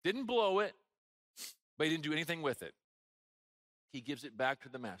 didn't blow it, but he didn't do anything with it. He gives it back to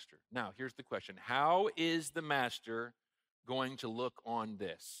the master. Now, here's the question. How is the master going to look on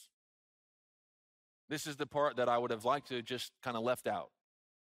this? This is the part that I would have liked to just kind of left out.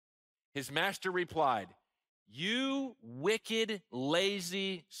 His master replied, "You wicked,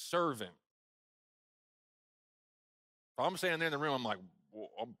 lazy servant." If I'm standing there in the room, I'm like,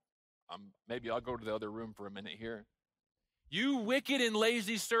 well, maybe I'll go to the other room for a minute here. "You wicked and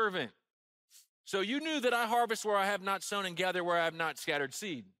lazy servant. So you knew that I harvest where I have not sown and gather where I have not scattered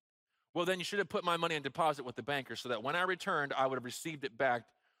seed. Well, then you should have put my money in deposit with the banker so that when I returned, I would have received it back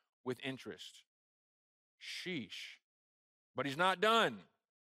with interest." Sheesh. But he's not done.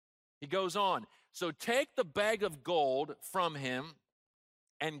 He goes on. "So take the bag of gold from him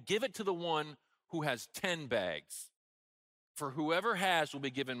and give it to the one who has 10 bags. For whoever has will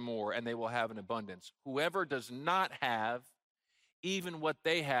be given more, and they will have an abundance. Whoever does not have, even what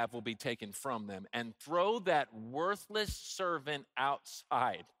they have will be taken from them. And throw that worthless servant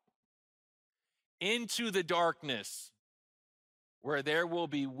outside into the darkness, where there will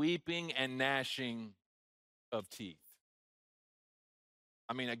be weeping and gnashing of teeth."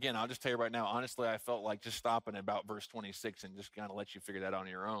 I mean, again, I'll just tell you right now, honestly, I felt like just stopping at about verse 26 and just kind of let you figure that out on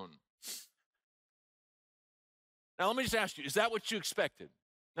your own. Now, let me just ask you, is that what you expected?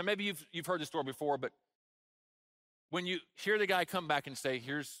 Now, maybe you've heard this story before, but when you hear the guy come back and say,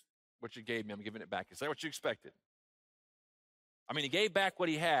 "Here's what you gave me, I'm giving it back," is that what you expected? I mean, he gave back what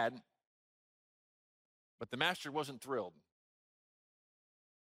he had, but the master wasn't thrilled.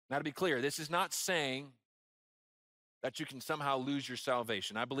 Now, to be clear, this is not saying that you can somehow lose your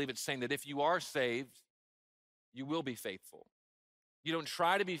salvation. I believe it's saying that if you are saved, you will be faithful. You don't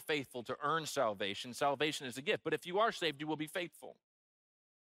try to be faithful to earn salvation. Salvation is a gift. But if you are saved, you will be faithful.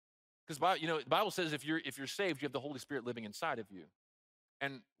 Because the Bible says if you're saved, you have the Holy Spirit living inside of you.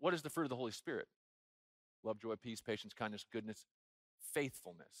 And what is the fruit of the Holy Spirit? Love, joy, peace, patience, kindness, goodness,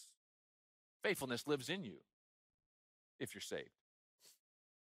 faithfulness. Faithfulness lives in you if you're saved.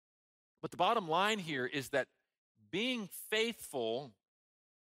 But the bottom line here is that being faithful,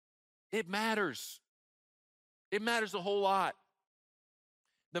 it matters. It matters a whole lot.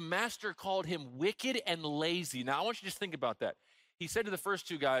 The master called him wicked and lazy. Now, I want you to just think about that. He said to the first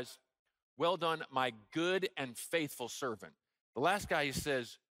two guys, "Well done, my good and faithful servant." The last guy, he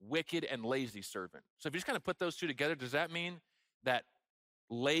says, "wicked and lazy servant." So if you just kind of put those two together, does that mean that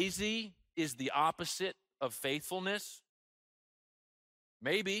lazy is the opposite of faithfulness?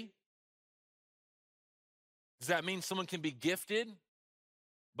 Maybe. Does that mean someone can be gifted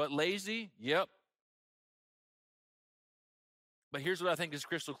but lazy? Yep. But here's what I think is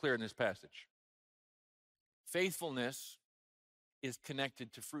crystal clear in this passage. Faithfulness is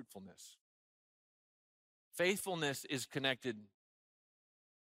connected to fruitfulness. Faithfulness is connected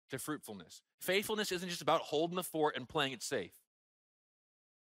to fruitfulness. Faithfulness isn't just about holding the fort and playing it safe.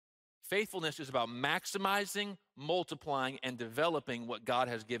 Faithfulness is about maximizing, multiplying, and developing what God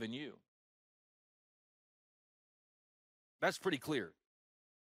has given you. That's pretty clear.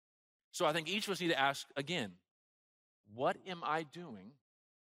 So I think each of us need to ask again, what am I doing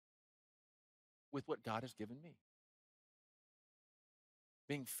with what God has given me?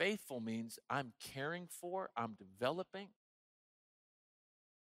 Being faithful means I'm caring for, I'm developing,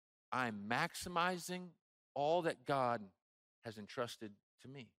 I'm maximizing all that God has entrusted to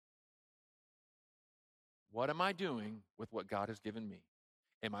me. What am I doing with what God has given me?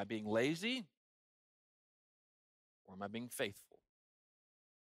 Am I being lazy? Or am I being faithful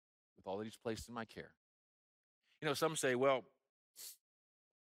with all that he's placed in my care? You know, some say, well,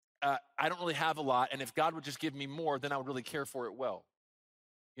 I don't really have a lot, and if God would just give me more, then I would really care for it well.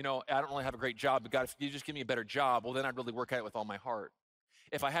 You know, I don't really have a great job, but God, if you just give me a better job, well, then I'd really work at it with all my heart.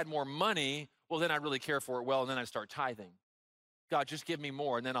 If I had more money, well, then I'd really care for it well, and then I'd start tithing. God, just give me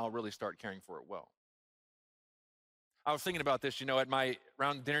more, and then I'll really start caring for it well. I was thinking about this, you know,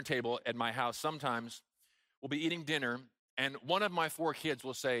 around the dinner table at my house, sometimes we'll be eating dinner, and one of my 4 kids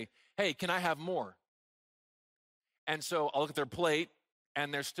will say, "Hey, can I have more?" And so I'll look at their plate,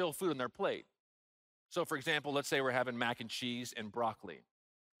 and there's still food on their plate. So, for example, let's say we're having mac and cheese and broccoli.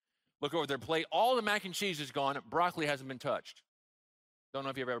 Look over their plate. All the mac and cheese is gone. Broccoli hasn't been touched. Don't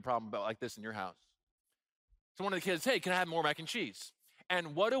know if you ever have a problem like this in your house. So one of the kids, "Hey, can I have more mac and cheese?"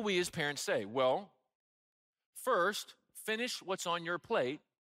 And what do we as parents say? Well, first, finish what's on your plate,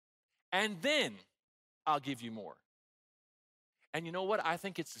 and then I'll give you more. And you know what? I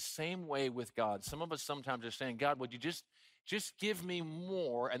think it's the same way with God. Some of us sometimes are saying, "God, would you just give me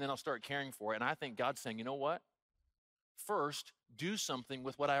more, and then I'll start caring for it." And I think God's saying, you know what? First, do something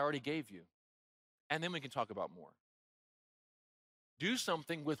with what I already gave you. and then we can talk about more. Do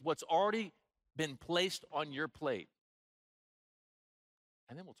something with what's already been placed on your plate,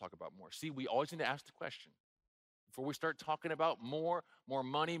 and then we'll talk about more. See, we always need to ask the question. Before we start talking about more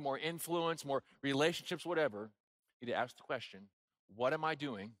money, more influence, more relationships, whatever, you need to ask the question, what am I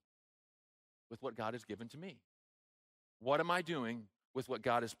doing with what God has given to me? What am I doing with what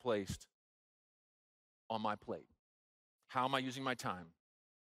God has placed on my plate? How am I using my time?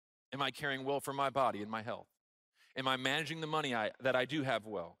 Am I caring well for my body and my health? Am I managing the money that I do have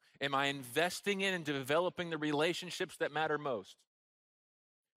well? Am I investing in and developing the relationships that matter most?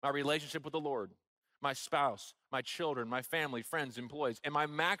 My relationship with the Lord, my spouse, my children, my family, friends, employees. Am I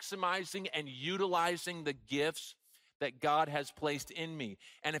maximizing and utilizing the gifts that God has placed in me?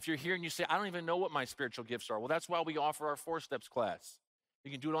 And if you're here and you say, I don't even know what my spiritual gifts are, well, that's why we offer our 4 Steps class.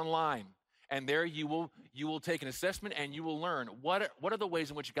 You can do it online. And there you will take an assessment and you will learn what are the ways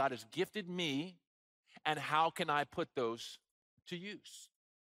in which God has gifted me and how can I put those to use?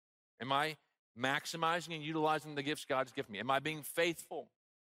 Am I maximizing and utilizing the gifts God's given me? Am I being faithful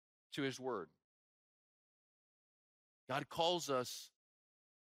to his word? God calls us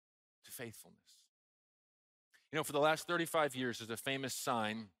to faithfulness. You know, for the last 35 years, there's a famous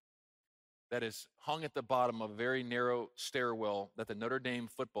sign that is hung at the bottom of a very narrow stairwell that the Notre Dame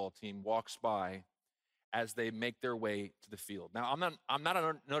football team walks by as they make their way to the field. Now, I'm not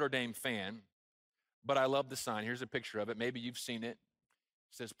a Notre Dame fan, but I love the sign. Here's a picture of it. Maybe you've seen it.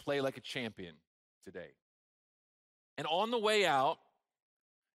 It says, "Play like a champion today." And on the way out,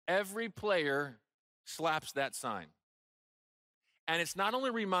 every player slaps that sign. And it's not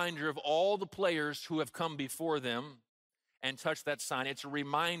only a reminder of all the players who have come before them and touched that sign, it's a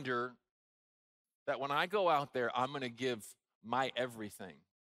reminder that when I go out there, I'm going to give my everything.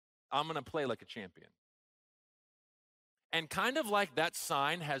 I'm going to play like a champion. And kind of like that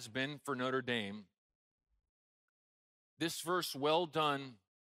sign has been for Notre Dame, this verse, "Well done,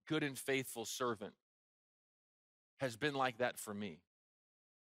 good and faithful servant," has been like that for me.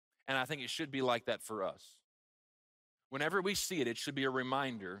 And I think it should be like that for us. Whenever we see it, it should be a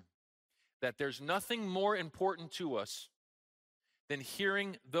reminder that there's nothing more important to us than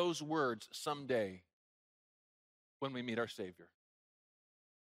hearing those words someday when we meet our Savior.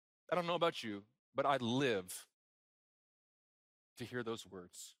 I don't know about you, but I live to hear those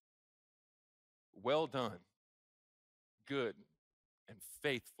words. Well done, good and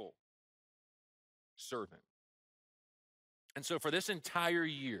faithful servant. And so for this entire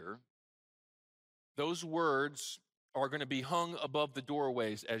year, those words are going to be hung above the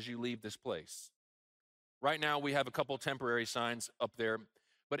doorways as you leave this place. Right now, we have a couple temporary signs up there,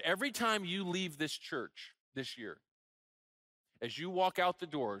 but every time you leave this church this year, as you walk out the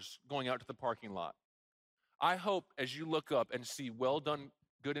doors, going out to the parking lot, I hope as you look up and see, "Well done,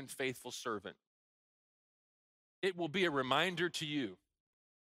 good and faithful servant," it will be a reminder to you,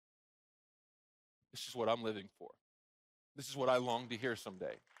 this is what I'm living for. This is what I long to hear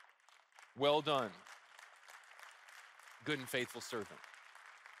someday. Well done, good and faithful servant.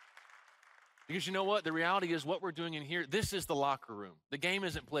 Because you know what? The reality is what we're doing in here, this is the locker room. The game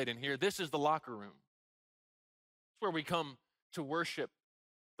isn't played in here. This is the locker room. It's where we come to worship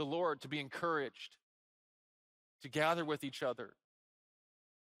the Lord, to be encouraged, to gather with each other.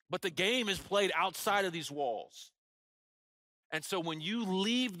 But the game is played outside of these walls. And so when you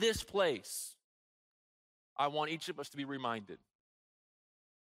leave this place, I want each of us to be reminded,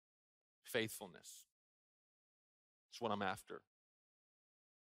 faithfulness. It's what I'm after.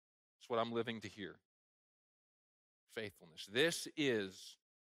 It's what I'm living to hear. Faithfulness. This is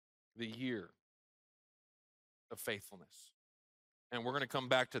the year of faithfulness. And we're going to come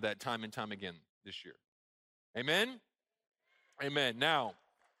back to that time and time again this year. Amen? Amen. Now,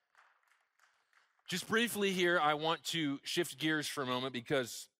 just briefly here, I want to shift gears for a moment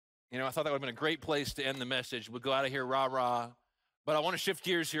because, I thought that would have been a great place to end the message. We'll go out of here rah-rah. But I want to shift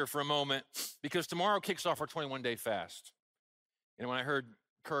gears here for a moment because tomorrow kicks off our 21-day fast. And when I heard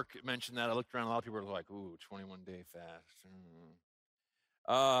Kirk mention that, I looked around, a lot of people were like, ooh, 21-day fast.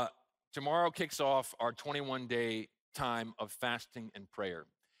 Tomorrow kicks off our 21-day time of fasting and prayer.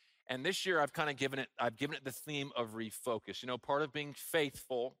 And this year I've given it the theme of refocus. Part of being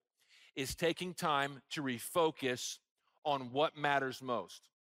faithful is taking time to refocus on what matters most.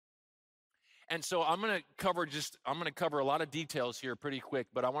 And so I'm going to cover a lot of details here pretty quick,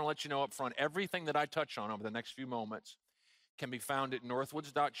 but I want to let you know up front, everything that I touch on over the next few moments can be found at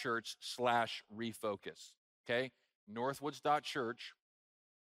northwoods.church/refocus. Okay?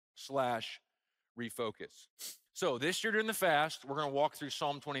 northwoods.church/refocus. So this year during the fast, we're going to walk through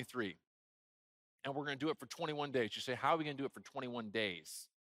Psalm 23. And we're going to do it for 21 days. You say, how are we going to do it for 21 days?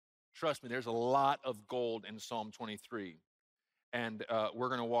 Trust me, there's a lot of gold in Psalm 23, and we're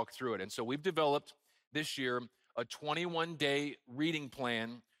going to walk through it. And so we've developed this year a 21-day reading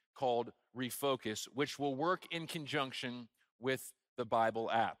plan called Refocus, which will work in conjunction with the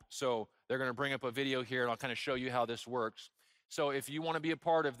Bible app. So they're going to bring up a video here, and I'll kind of show you how this works. So if you want to be a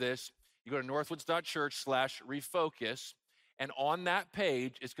part of this, you go to northwoods.church/refocus, and on that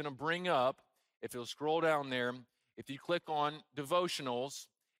page, it's going to bring up, if you'll scroll down there, if you click on devotionals,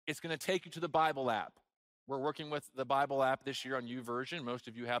 it's going to take you to the Bible app. We're working with the Bible app this year on YouVersion. Most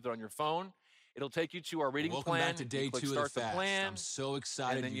of you have it on your phone. It'll take you to our reading Welcome plan. Back to day you click 2 start of the fast. plan, I'm so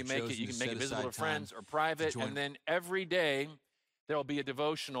excited. and then you can make it visible to friends or private. And then every day there'll be a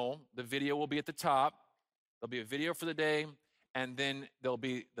devotional. The video will be at the top. There'll be a video for the day, and then there'll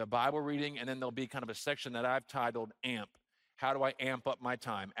be the Bible reading, and then there'll be kind of a section that I've titled AMP. How do I amp up my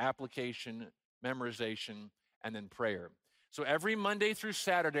time? Application, memorization, and then prayer. So every Monday through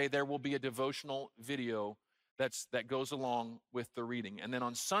Saturday, there will be a devotional video that goes along with the reading. And then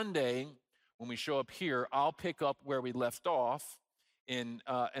on Sunday, when we show up here, I'll pick up where we left off in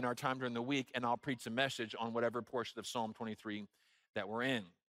our time during the week, and I'll preach a message on whatever portion of Psalm 23 that we're in.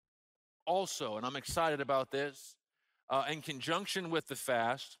 Also, and I'm excited about this, in conjunction with the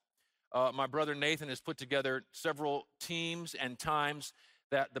fast, my brother Nathan has put together several teams and times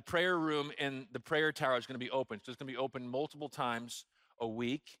that the prayer room in the prayer tower is going to be open. So it's going to be open multiple times a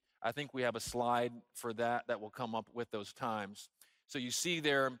week. I think we have a slide for that will come up with those times. So you see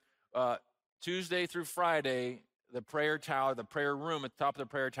there, Tuesday through Friday, the prayer tower, the prayer room at the top of the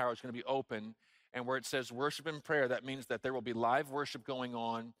prayer tower is going to be open. And where it says worship and prayer, that means that there will be live worship going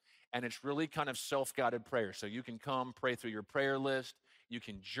on. And it's really kind of self-guided prayer. So you can come pray through your prayer list. You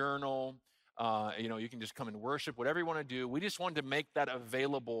can journal. You can just come and worship, whatever you want to do. We just wanted to make that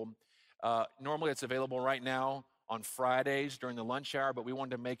available. Normally it's available right now on Fridays during the lunch hour, but we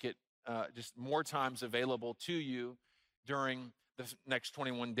wanted to make it just more times available to you during the next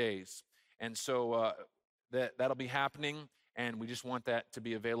 21 days. And so that'll be happening, and we just want that to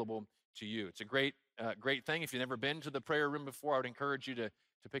be available to you. It's a great thing. If you've never been to the prayer room before, I would encourage you to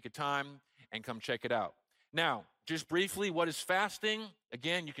pick a time and come check it out. Now, just briefly, what is fasting?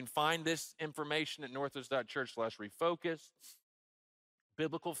 Again, you can find this information at northwoods.church/refocus.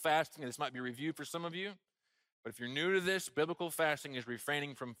 Biblical fasting, and this might be reviewed for some of you, but if you're new to this, biblical fasting is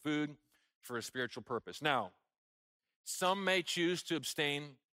refraining from food for a spiritual purpose. Now, some may choose to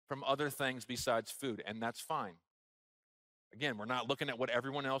abstain from other things besides food, and that's fine. Again, we're not looking at what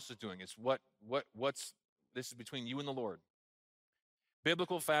everyone else is doing. It's this is between you and the Lord.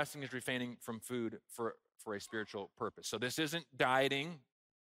 Biblical fasting is refraining from food for a spiritual purpose. So this isn't dieting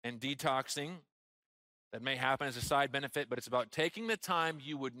and detoxing. That may happen as a side benefit, but it's about taking the time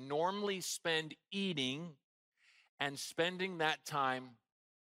you would normally spend eating and spending that time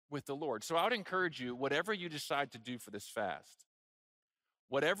with the Lord. So I would encourage you, whatever you decide to do for this fast,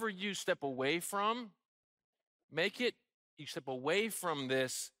 whatever you step away from, you step away from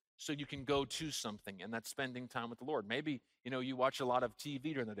this so you can go to something, and that's spending time with the Lord. Maybe, you watch a lot of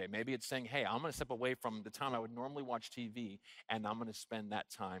TV during the day. Maybe it's saying, hey, I'm going to step away from the time I would normally watch TV, and I'm going to spend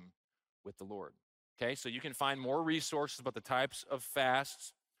that time with the Lord. Okay, so you can find more resources about the types of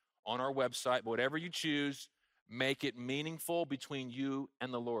fasts on our website, but whatever you choose, make it meaningful between you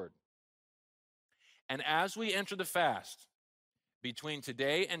and the Lord. And as we enter the fast, between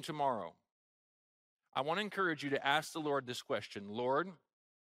today and tomorrow, I want to encourage you to ask the Lord this question: Lord,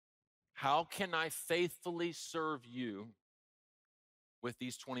 how can I faithfully serve you with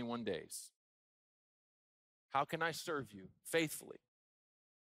these 21 days? How can I serve you faithfully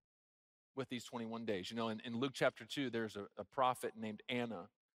with these 21 days? In Luke chapter 2, there's a prophet named Anna,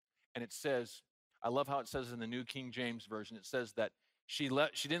 and it says, I love how it says in the New King James Version, it says that she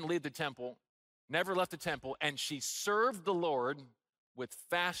didn't leave the temple, never left the temple, and she served the Lord with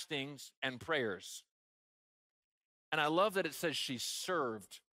fastings and prayers. And I love that it says she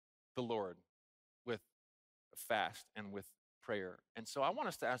served the Lord with a fast and with prayer. And so I want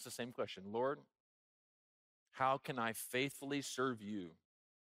us to ask the same question: Lord, how can I faithfully serve you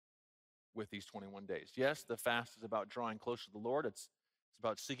with these 21 days? Yes, the fast is about drawing closer to the Lord. It's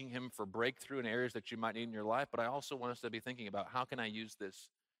about seeking him for breakthrough in areas that you might need in your life. But I also want us to be thinking about, how can I use this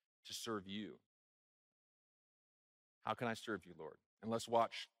to serve you? How can I serve you, Lord? And let's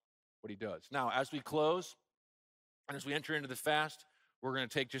watch what he does. Now, as we close and as we enter into the fast, we're going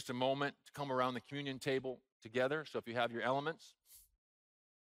to take just a moment to come around the communion table together. So if you have your elements,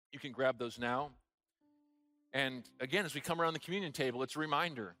 you can grab those now. And again, as we come around the communion table, it's a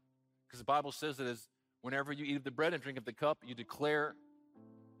reminder, because the Bible says that whenever you eat of the bread and drink of the cup, you declare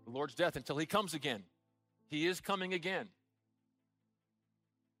the Lord's death until he comes again. He is coming again.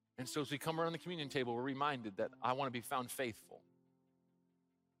 And so as we come around the communion table, we're reminded that I want to be found faithful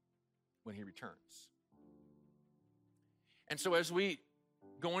when he returns. And so as we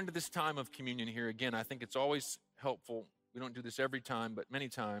go into this time of communion here, again, I think it's always helpful. We don't do this every time, but many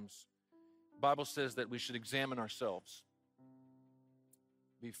times, the Bible says that we should examine ourselves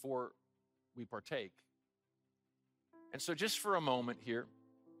before we partake. And so just for a moment here,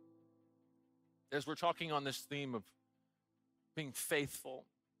 as we're talking on this theme of being faithful,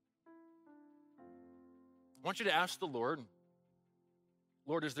 I want you to ask the Lord,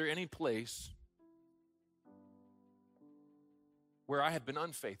 Lord, is there any place where I have been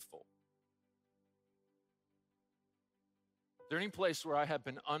unfaithful? Is there any place where I have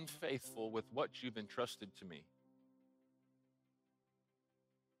been unfaithful with what you've entrusted to me?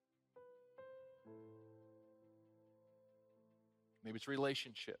 Maybe it's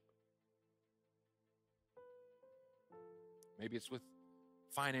relationship. Maybe it's with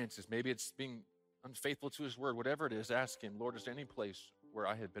finances. Maybe it's being unfaithful to his word. Whatever it is, ask him, Lord, is there any place where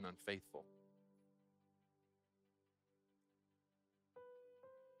I have been unfaithful?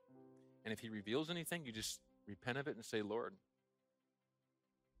 And if he reveals anything, you just repent of it and say, Lord,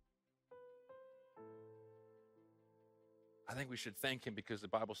 I think we should thank him because the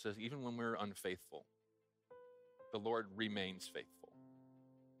Bible says even when we're unfaithful, the Lord remains faithful.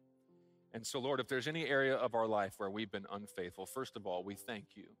 And so, Lord, if there's any area of our life where we've been unfaithful, first of all, we thank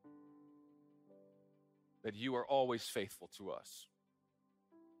you that you are always faithful to us.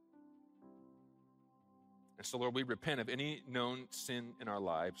 And so, Lord, we repent of any known sin in our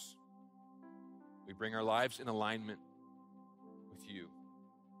lives. We bring our lives in alignment with you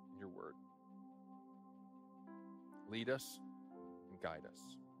and your word. Lead us and guide us.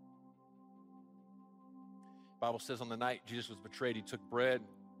 The Bible says on the night Jesus was betrayed, he took bread,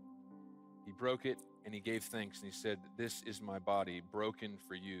 he broke it, and he gave thanks, and he said, this is my body broken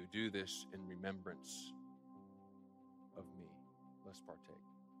for you. Do this in remembrance of me. Let's partake.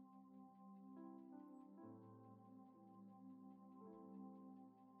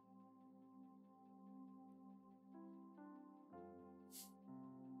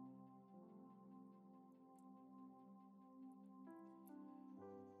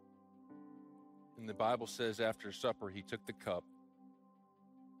 And the Bible says after supper, he took the cup.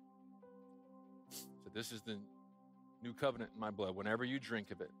 So this is the new covenant in my blood. Whenever you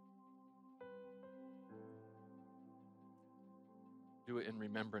drink of it, do it in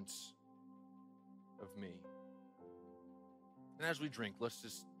remembrance of me. And as we drink, let's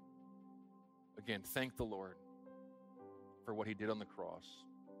just, again, thank the Lord for what he did on the cross.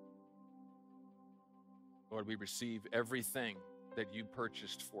 Lord, we receive everything that you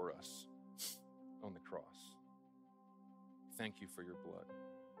purchased for us on the cross. Thank you for your blood.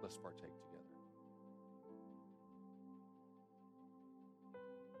 Let's partake together.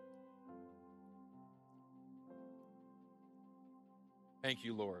 Thank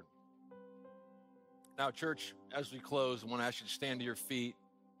you, Lord. Now, church, as we close, I want to ask you to stand to your feet.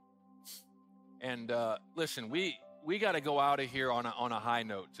 And listen, we got to go out of here on a high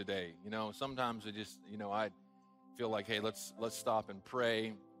note today. You know, sometimes it just, I feel like, hey, let's stop and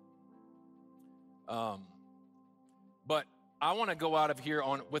pray. But I want to go out of here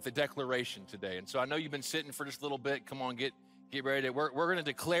with a declaration today. And so I know you've been sitting for just a little bit. Come on, get ready. We're going to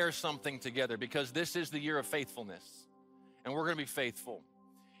declare something together because this is the year of faithfulness. And we're going to be faithful.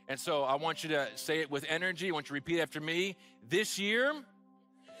 And so I want you to say it with energy. I want you to repeat after me. This year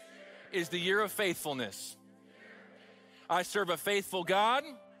is the year of faithfulness. I serve a faithful God,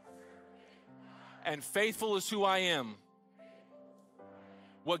 and faithful is who I am.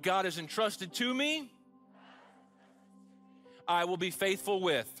 What God has entrusted to me, I will be faithful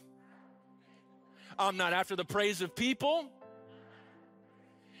with. I'm not after the praise of people.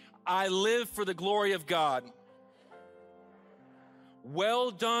 I live for the glory of God. Well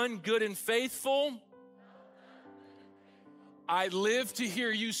done, good and faithful. I live to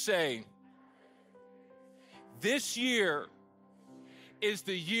hear you say, this year is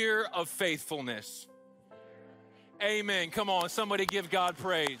the year of faithfulness. Amen. Come on, somebody give God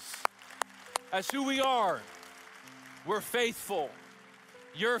praise. That's who we are. We're faithful.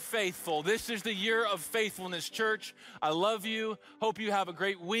 You're faithful. This is the year of faithfulness, church. I love you. Hope you have a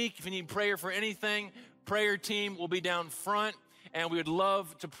great week. If you need prayer for anything, prayer team will be down front, and we would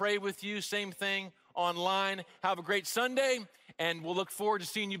love to pray with you. Same thing online. Have a great Sunday, and we'll look forward to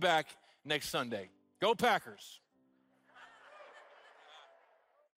seeing you back next Sunday. Go Packers.